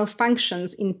process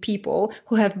malfunctions in people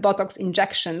who have Botox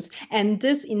injections. And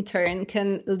this in turn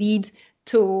can lead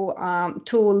to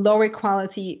lower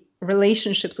quality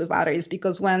relationships with others,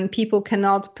 because when people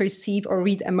cannot perceive or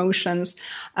read emotions,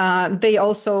 they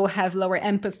also have lower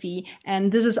empathy.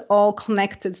 And this is all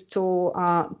connected to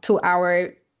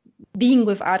our being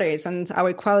with others and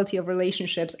our quality of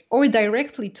relationships, or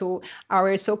directly to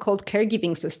our so-called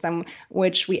caregiving system,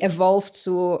 which we evolved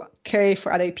to care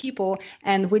for other people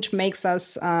and which makes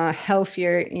us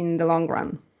healthier in the long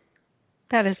run.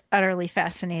 That is utterly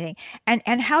fascinating.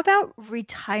 And how about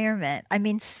retirement? I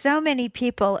mean, so many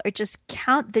people are just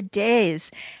count the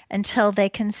days until they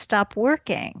can stop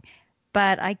working.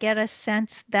 But I get a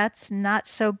sense that's not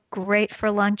so great for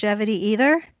longevity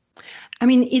either. I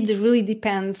mean, it really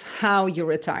depends how you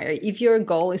retire. If your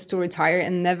goal is to retire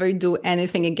and never do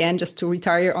anything again, just to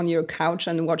retire on your couch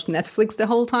and watch Netflix the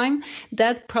whole time,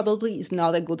 that probably is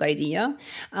not a good idea.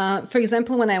 For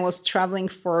example, when I was traveling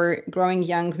for Growing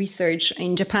Young research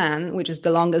in Japan, which is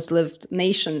the longest lived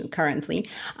nation currently,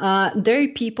 their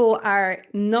people are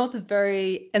not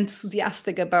very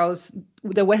enthusiastic about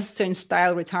the Western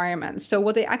style retirement. So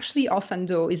what they actually often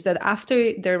do is that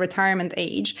after their retirement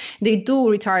age, they do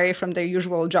retire from their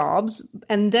usual jobs,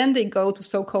 and then they go to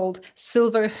so-called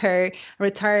silver hair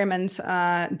retirement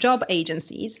job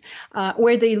agencies,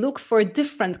 where they look for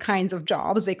different kinds of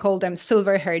jobs. They call them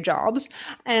silver hair jobs,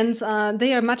 and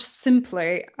they are much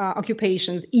simpler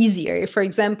occupations, easier. For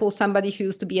example, somebody who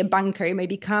used to be a banker may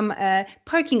become a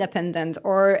parking attendant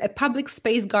or a public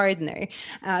space gardener,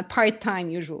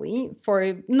 part-time usually, for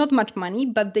not much money,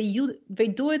 but they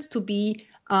do it to be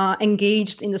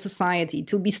engaged in the society,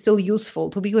 to be still useful,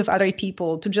 to be with other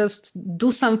people, to just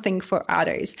do something for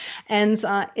others. And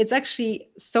it's actually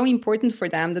so important for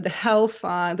them that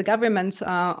the government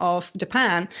of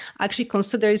Japan actually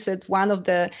considers it one of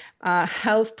the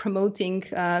health promoting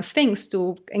things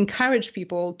to encourage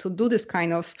people to do this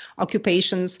kind of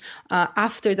occupations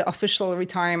after the official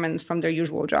retirement from their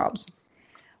usual jobs.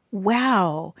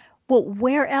 Wow. Well,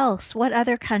 where else? What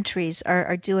other countries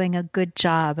are doing a good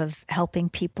job of helping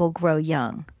people grow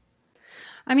young?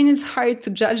 I mean, it's hard to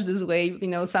judge this way.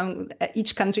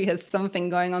 Each country has something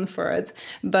going on for it.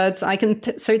 But I can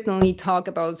certainly talk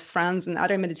about France and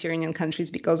other Mediterranean countries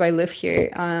because I live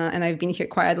here and I've been here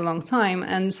quite a long time.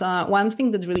 And one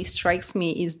thing that really strikes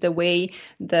me is the way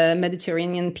the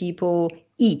Mediterranean people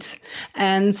eat.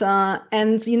 And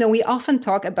we often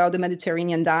talk about the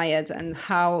Mediterranean diet and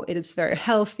how it is very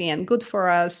healthy and good for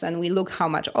us. And we look how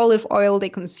much olive oil they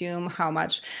consume, how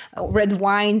much red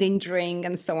wine they drink,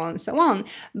 and so on and so on.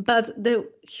 But the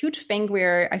huge thing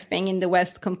we're, I think, in the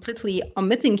West completely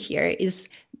omitting here is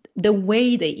the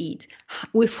way they eat,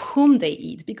 with whom they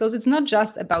eat, because it's not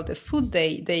just about the food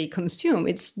they consume.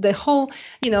 It's the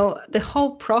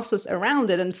whole process around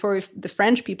it. And for the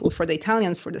French people, for the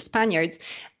Italians, for the Spaniards,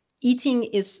 eating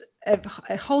is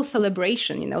a whole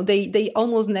celebration. They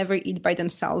almost never eat by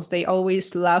themselves. They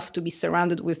always love to be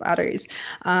surrounded with others.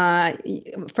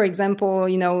 For example,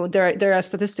 there are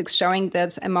statistics showing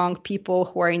that among people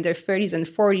who are in their 30s and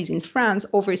 40s in France,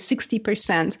 over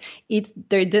 60% eat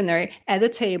their dinner at a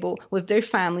table with their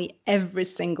family every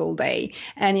single day.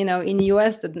 And in the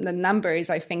US, the number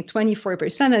is, I think,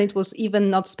 24%, and it was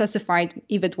even not specified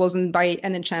if it wasn't by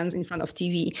any chance in front of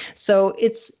TV. So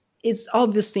it's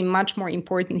obviously much more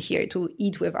important here to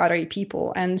eat with other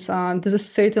people. And this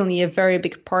is certainly a very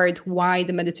big part why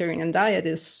the Mediterranean diet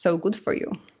is so good for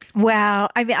you. Wow.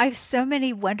 I mean, I have so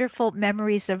many wonderful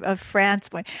memories of France.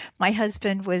 When my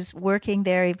husband was working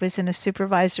there, he was in a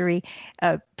supervisory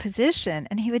position,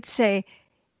 and he would say,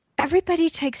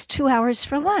 everybody takes 2 hours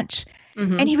for lunch.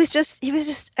 Mm-hmm. And he was just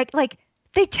like,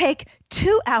 they take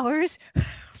 2 hours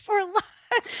for lunch.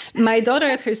 My daughter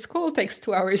at her school takes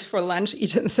 2 hours for lunch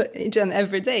each and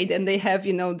every day. Then they have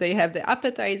the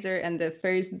appetizer and the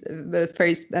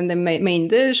first and the main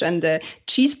dish and the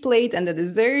cheese plate and the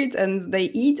dessert, and they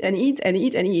eat and eat and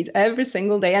eat and eat every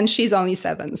single day. And she's only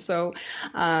 7, so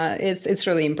it's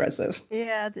really impressive.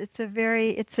 Yeah, it's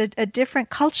a different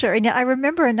culture. And I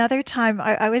remember another time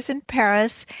I was in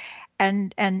Paris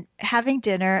and having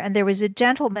dinner, and there was a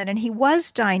gentleman, and he was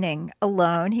dining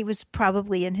alone. He was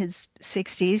probably in his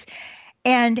 60s.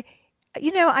 And,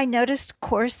 I noticed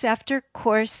course after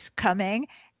course coming,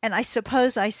 and I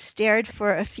suppose I stared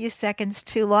for a few seconds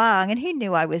too long, and he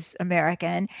knew I was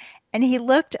American. And he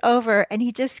looked over and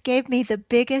he just gave me the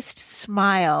biggest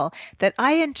smile that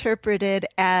I interpreted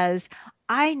as,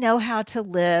 I know how to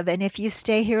live, and if you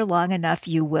stay here long enough,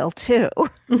 you will too.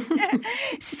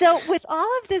 So with all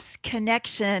of this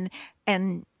connection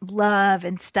and love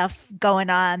and stuff going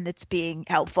on that's being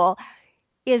helpful,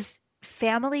 is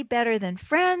family better than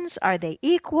friends? Are they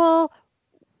equal?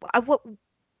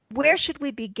 Where should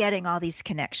we be getting all these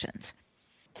connections?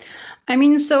 I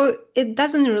mean, so it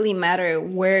doesn't really matter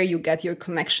where you get your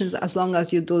connections as long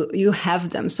as you have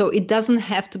them. So it doesn't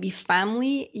have to be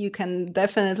family. You can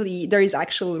definitely, there is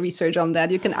actual research on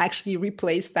that. You can actually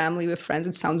replace family with friends.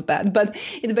 It sounds bad, but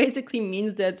it basically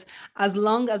means that as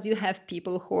long as you have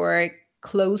people who are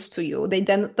close to you, they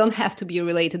then don't have to be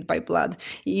related by blood.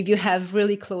 If you have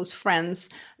really close friends,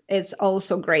 it's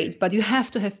also great, but you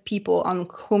have to have people on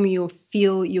whom you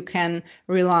feel you can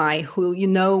rely, who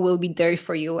will be there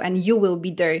for you, and you will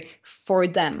be there for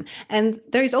them. And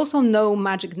there is also no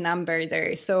magic number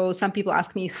there. So some people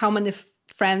ask me, how many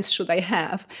friends should I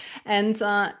have? And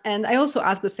I also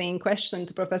asked the same question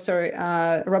to Professor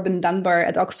Robin Dunbar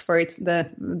at Oxford,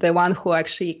 the one who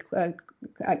actually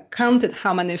counted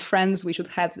how many friends we should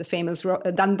have, the famous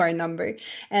Dunbar number.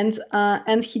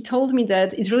 And he told me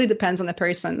that it really depends on the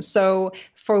person. So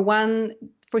for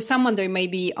someone, there may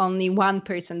be only one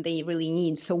person they really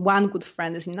need. So one good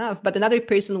friend is enough. But another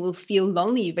person will feel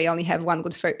lonely if they only have one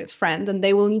good friend, and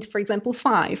they will need, for example,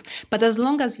 5. But as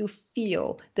long as you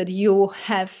feel that you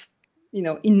have,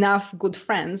 enough good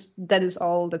friends, that is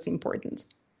all that's important.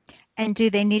 And do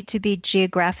they need to be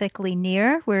geographically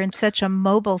near? We're in such a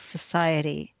mobile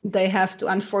society. They have to,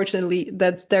 unfortunately,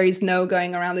 that there is no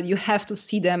going around it. You have to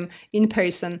see them in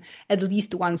person at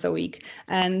least once a week.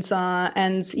 And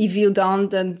if you don't,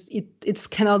 then it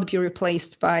cannot be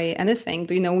replaced by anything.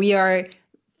 We are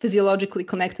physiologically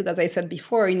connected, as I said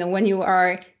before. When you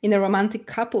are in a romantic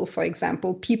couple, for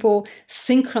example, people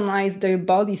synchronize their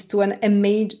bodies to an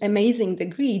amazing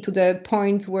degree, to the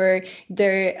point where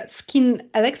their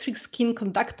electric skin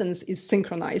conductance is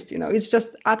synchronized. It's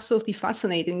just absolutely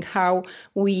fascinating how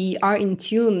we are in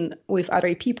tune with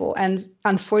other people. And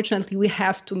unfortunately, we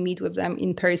have to meet with them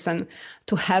in person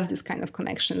to have this kind of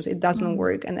connections. It doesn't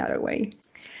work another way.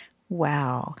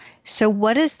 Wow. So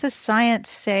what does the science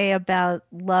say about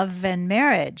love and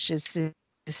marriage? Is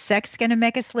sex going to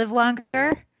make us live longer?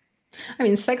 I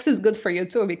mean, sex is good for you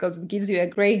too, because it gives you a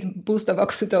great boost of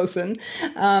oxytocin.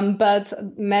 But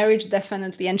marriage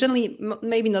definitely, and generally,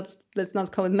 maybe not, let's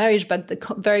not call it marriage, but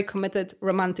the very committed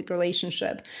romantic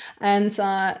relationship. And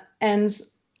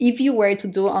if you were to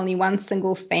do only one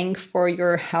single thing for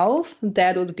your health,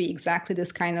 that would be exactly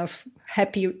this kind of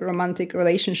happy romantic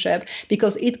relationship,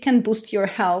 because it can boost your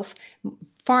health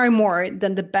far more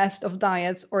than the best of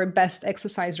diets or best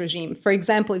exercise regime. For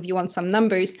example, if you want some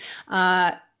numbers,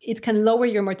 it can lower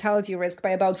your mortality risk by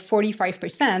about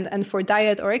 45%. And for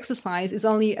diet or exercise is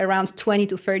only around 20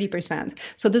 to 30%.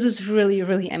 So this is really,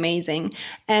 really amazing.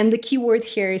 And the key word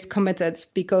here is committed,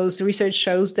 because research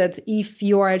shows that if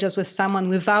you are just with someone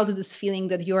without this feeling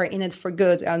that you are in it for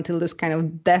good until this kind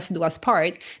of death do us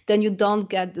part, then you don't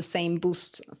get the same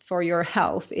boost for your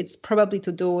health. It's probably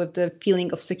to do with the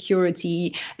feeling of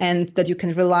security and that you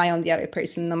can rely on the other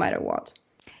person no matter what.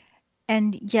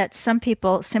 And yet some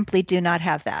people simply do not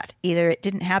have that. Either it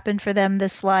didn't happen for them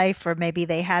this life, or maybe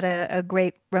they had a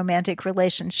great romantic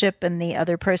relationship and the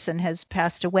other person has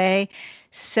passed away.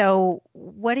 So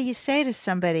what do you say to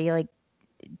somebody like,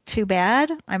 too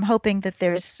bad? I'm hoping that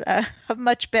there's a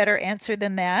much better answer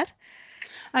than that.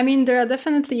 I mean, there are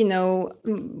definitely,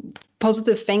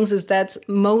 positive things is that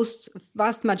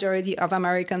vast majority of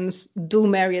Americans do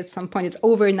marry at some point. It's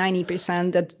over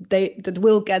 90% that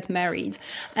will get married,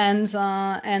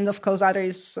 and of course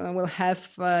others will have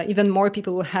even more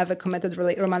people will have a committed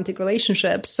romantic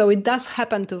relationship. So it does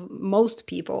happen to most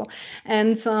people,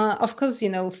 and of course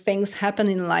things happen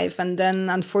in life, and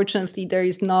then unfortunately there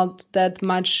is not that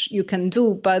much you can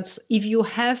do. But if you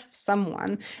have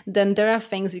someone, then there are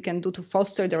things you can do to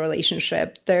foster the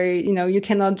relationship. There, you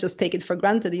cannot just take it for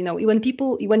granted.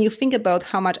 When you think about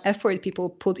how much effort people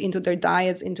put into their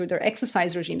diets, into their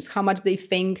exercise regimes, how much they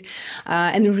think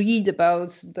and read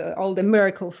about all the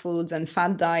miracle foods and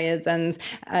fat diets and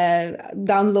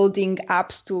downloading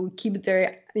apps to keep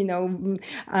their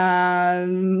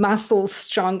muscles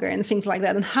stronger and things like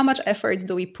that, and how much effort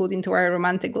do we put into our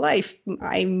romantic life?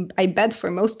 I bet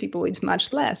for most people it's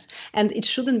much less, and it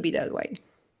shouldn't be that way.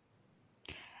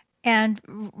 And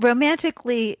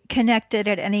romantically connected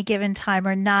at any given time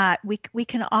or not, we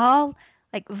can all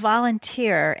like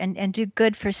volunteer and do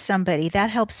good for somebody. That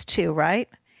helps too, right?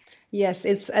 Yes,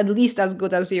 it's at least as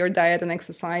good as your diet and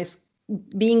exercise.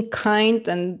 Being kind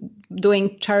and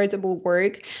doing charitable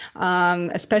work,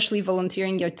 especially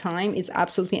volunteering your time, is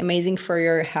absolutely amazing for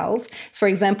your health. For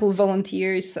example,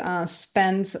 volunteers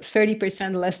spend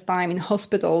 30% less time in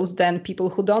hospitals than people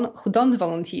who don't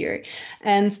volunteer,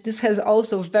 and this has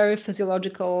also very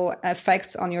physiological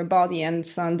effects on your body. And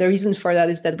the reason for that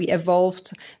is that we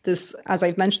evolved this, as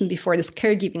I've mentioned before, this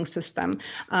caregiving system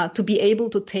to be able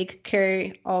to take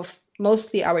care of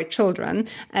mostly our children.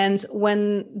 And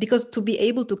because to be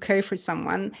able to care for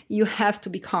someone, you have to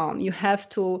be calm. You have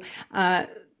to,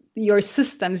 your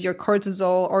systems, your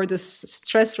cortisol or the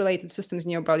stress-related systems in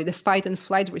your body, the fight and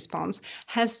flight response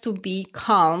has to be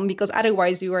calm, because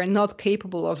otherwise you are not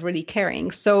capable of really caring.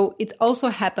 So it also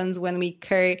happens when we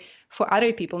care for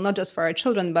other people, not just for our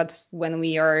children, but when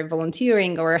we are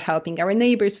volunteering or helping our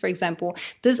neighbors, for example,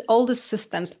 all the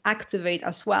systems activate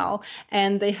as well.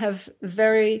 And they have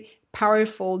very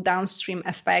powerful downstream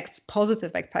effects,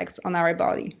 positive effects on our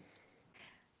body.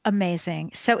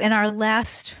 Amazing. So in our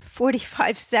last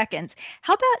 45 seconds,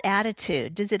 how about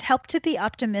attitude? Does it help to be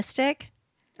optimistic?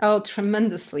 Oh,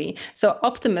 tremendously. So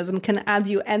optimism can add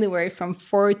you anywhere from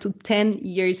 4 to 10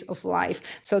 years of life.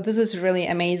 So this is really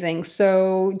amazing.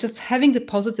 So just having the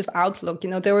positive outlook,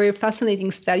 there were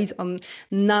fascinating studies on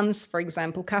nuns, for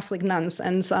example, Catholic nuns,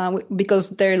 and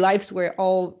because their lives were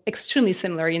all extremely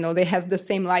similar, they have the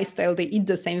same lifestyle, they eat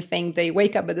the same thing, they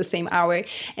wake up at the same hour.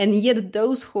 And yet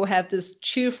those who have this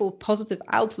cheerful, positive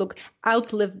outlook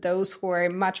outlive those who are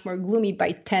much more gloomy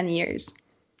by 10 years.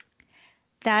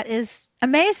 That is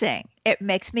amazing. It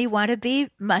makes me want to be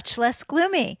much less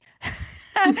gloomy.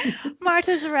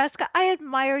 Marta Zareska, I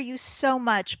admire you so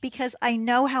much because I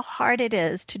know how hard it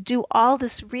is to do all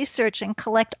this research and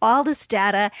collect all this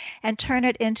data and turn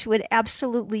it into an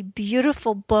absolutely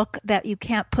beautiful book that you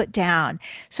can't put down.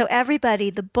 So everybody,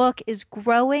 the book is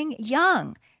Growing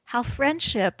Young: How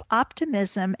Friendship,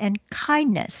 Optimism, and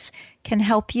Kindness Can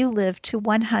Help You Live to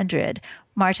 100.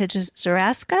 Marta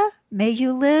Zareska, may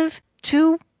you live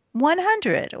to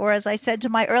 100, or as I said to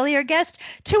my earlier guest,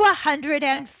 to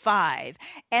 105.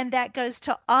 And that goes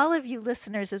to all of you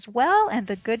listeners as well, and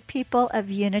the good people of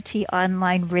Unity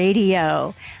Online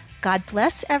Radio. God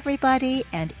bless everybody,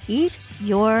 and eat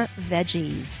your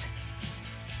veggies.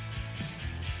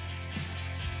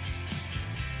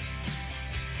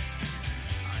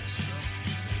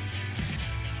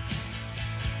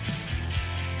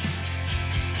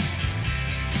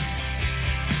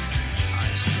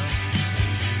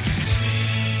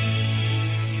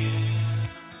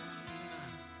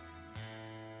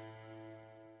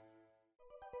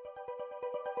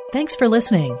 Thanks for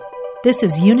listening. This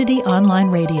is Unity Online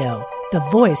Radio, the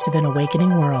voice of an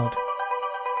awakening world.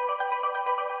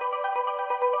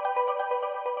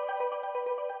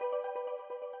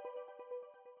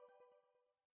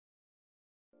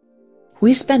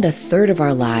 We spend a third of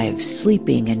our lives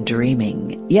sleeping and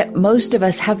dreaming, yet most of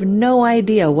us have no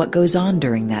idea what goes on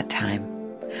during that time.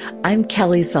 I'm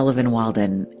Kelly Sullivan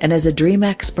Walden, and as a dream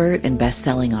expert and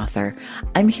best-selling author,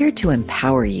 I'm here to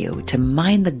empower you to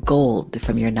mine the gold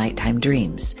from your nighttime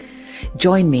dreams.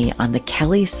 Join me on the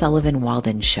Kelly Sullivan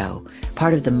Walden Show,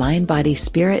 part of the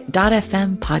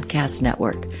MindBodySpirit.fm podcast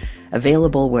network,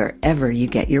 available wherever you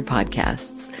get your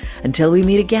podcasts. Until we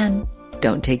meet again,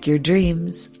 don't take your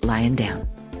dreams lying down.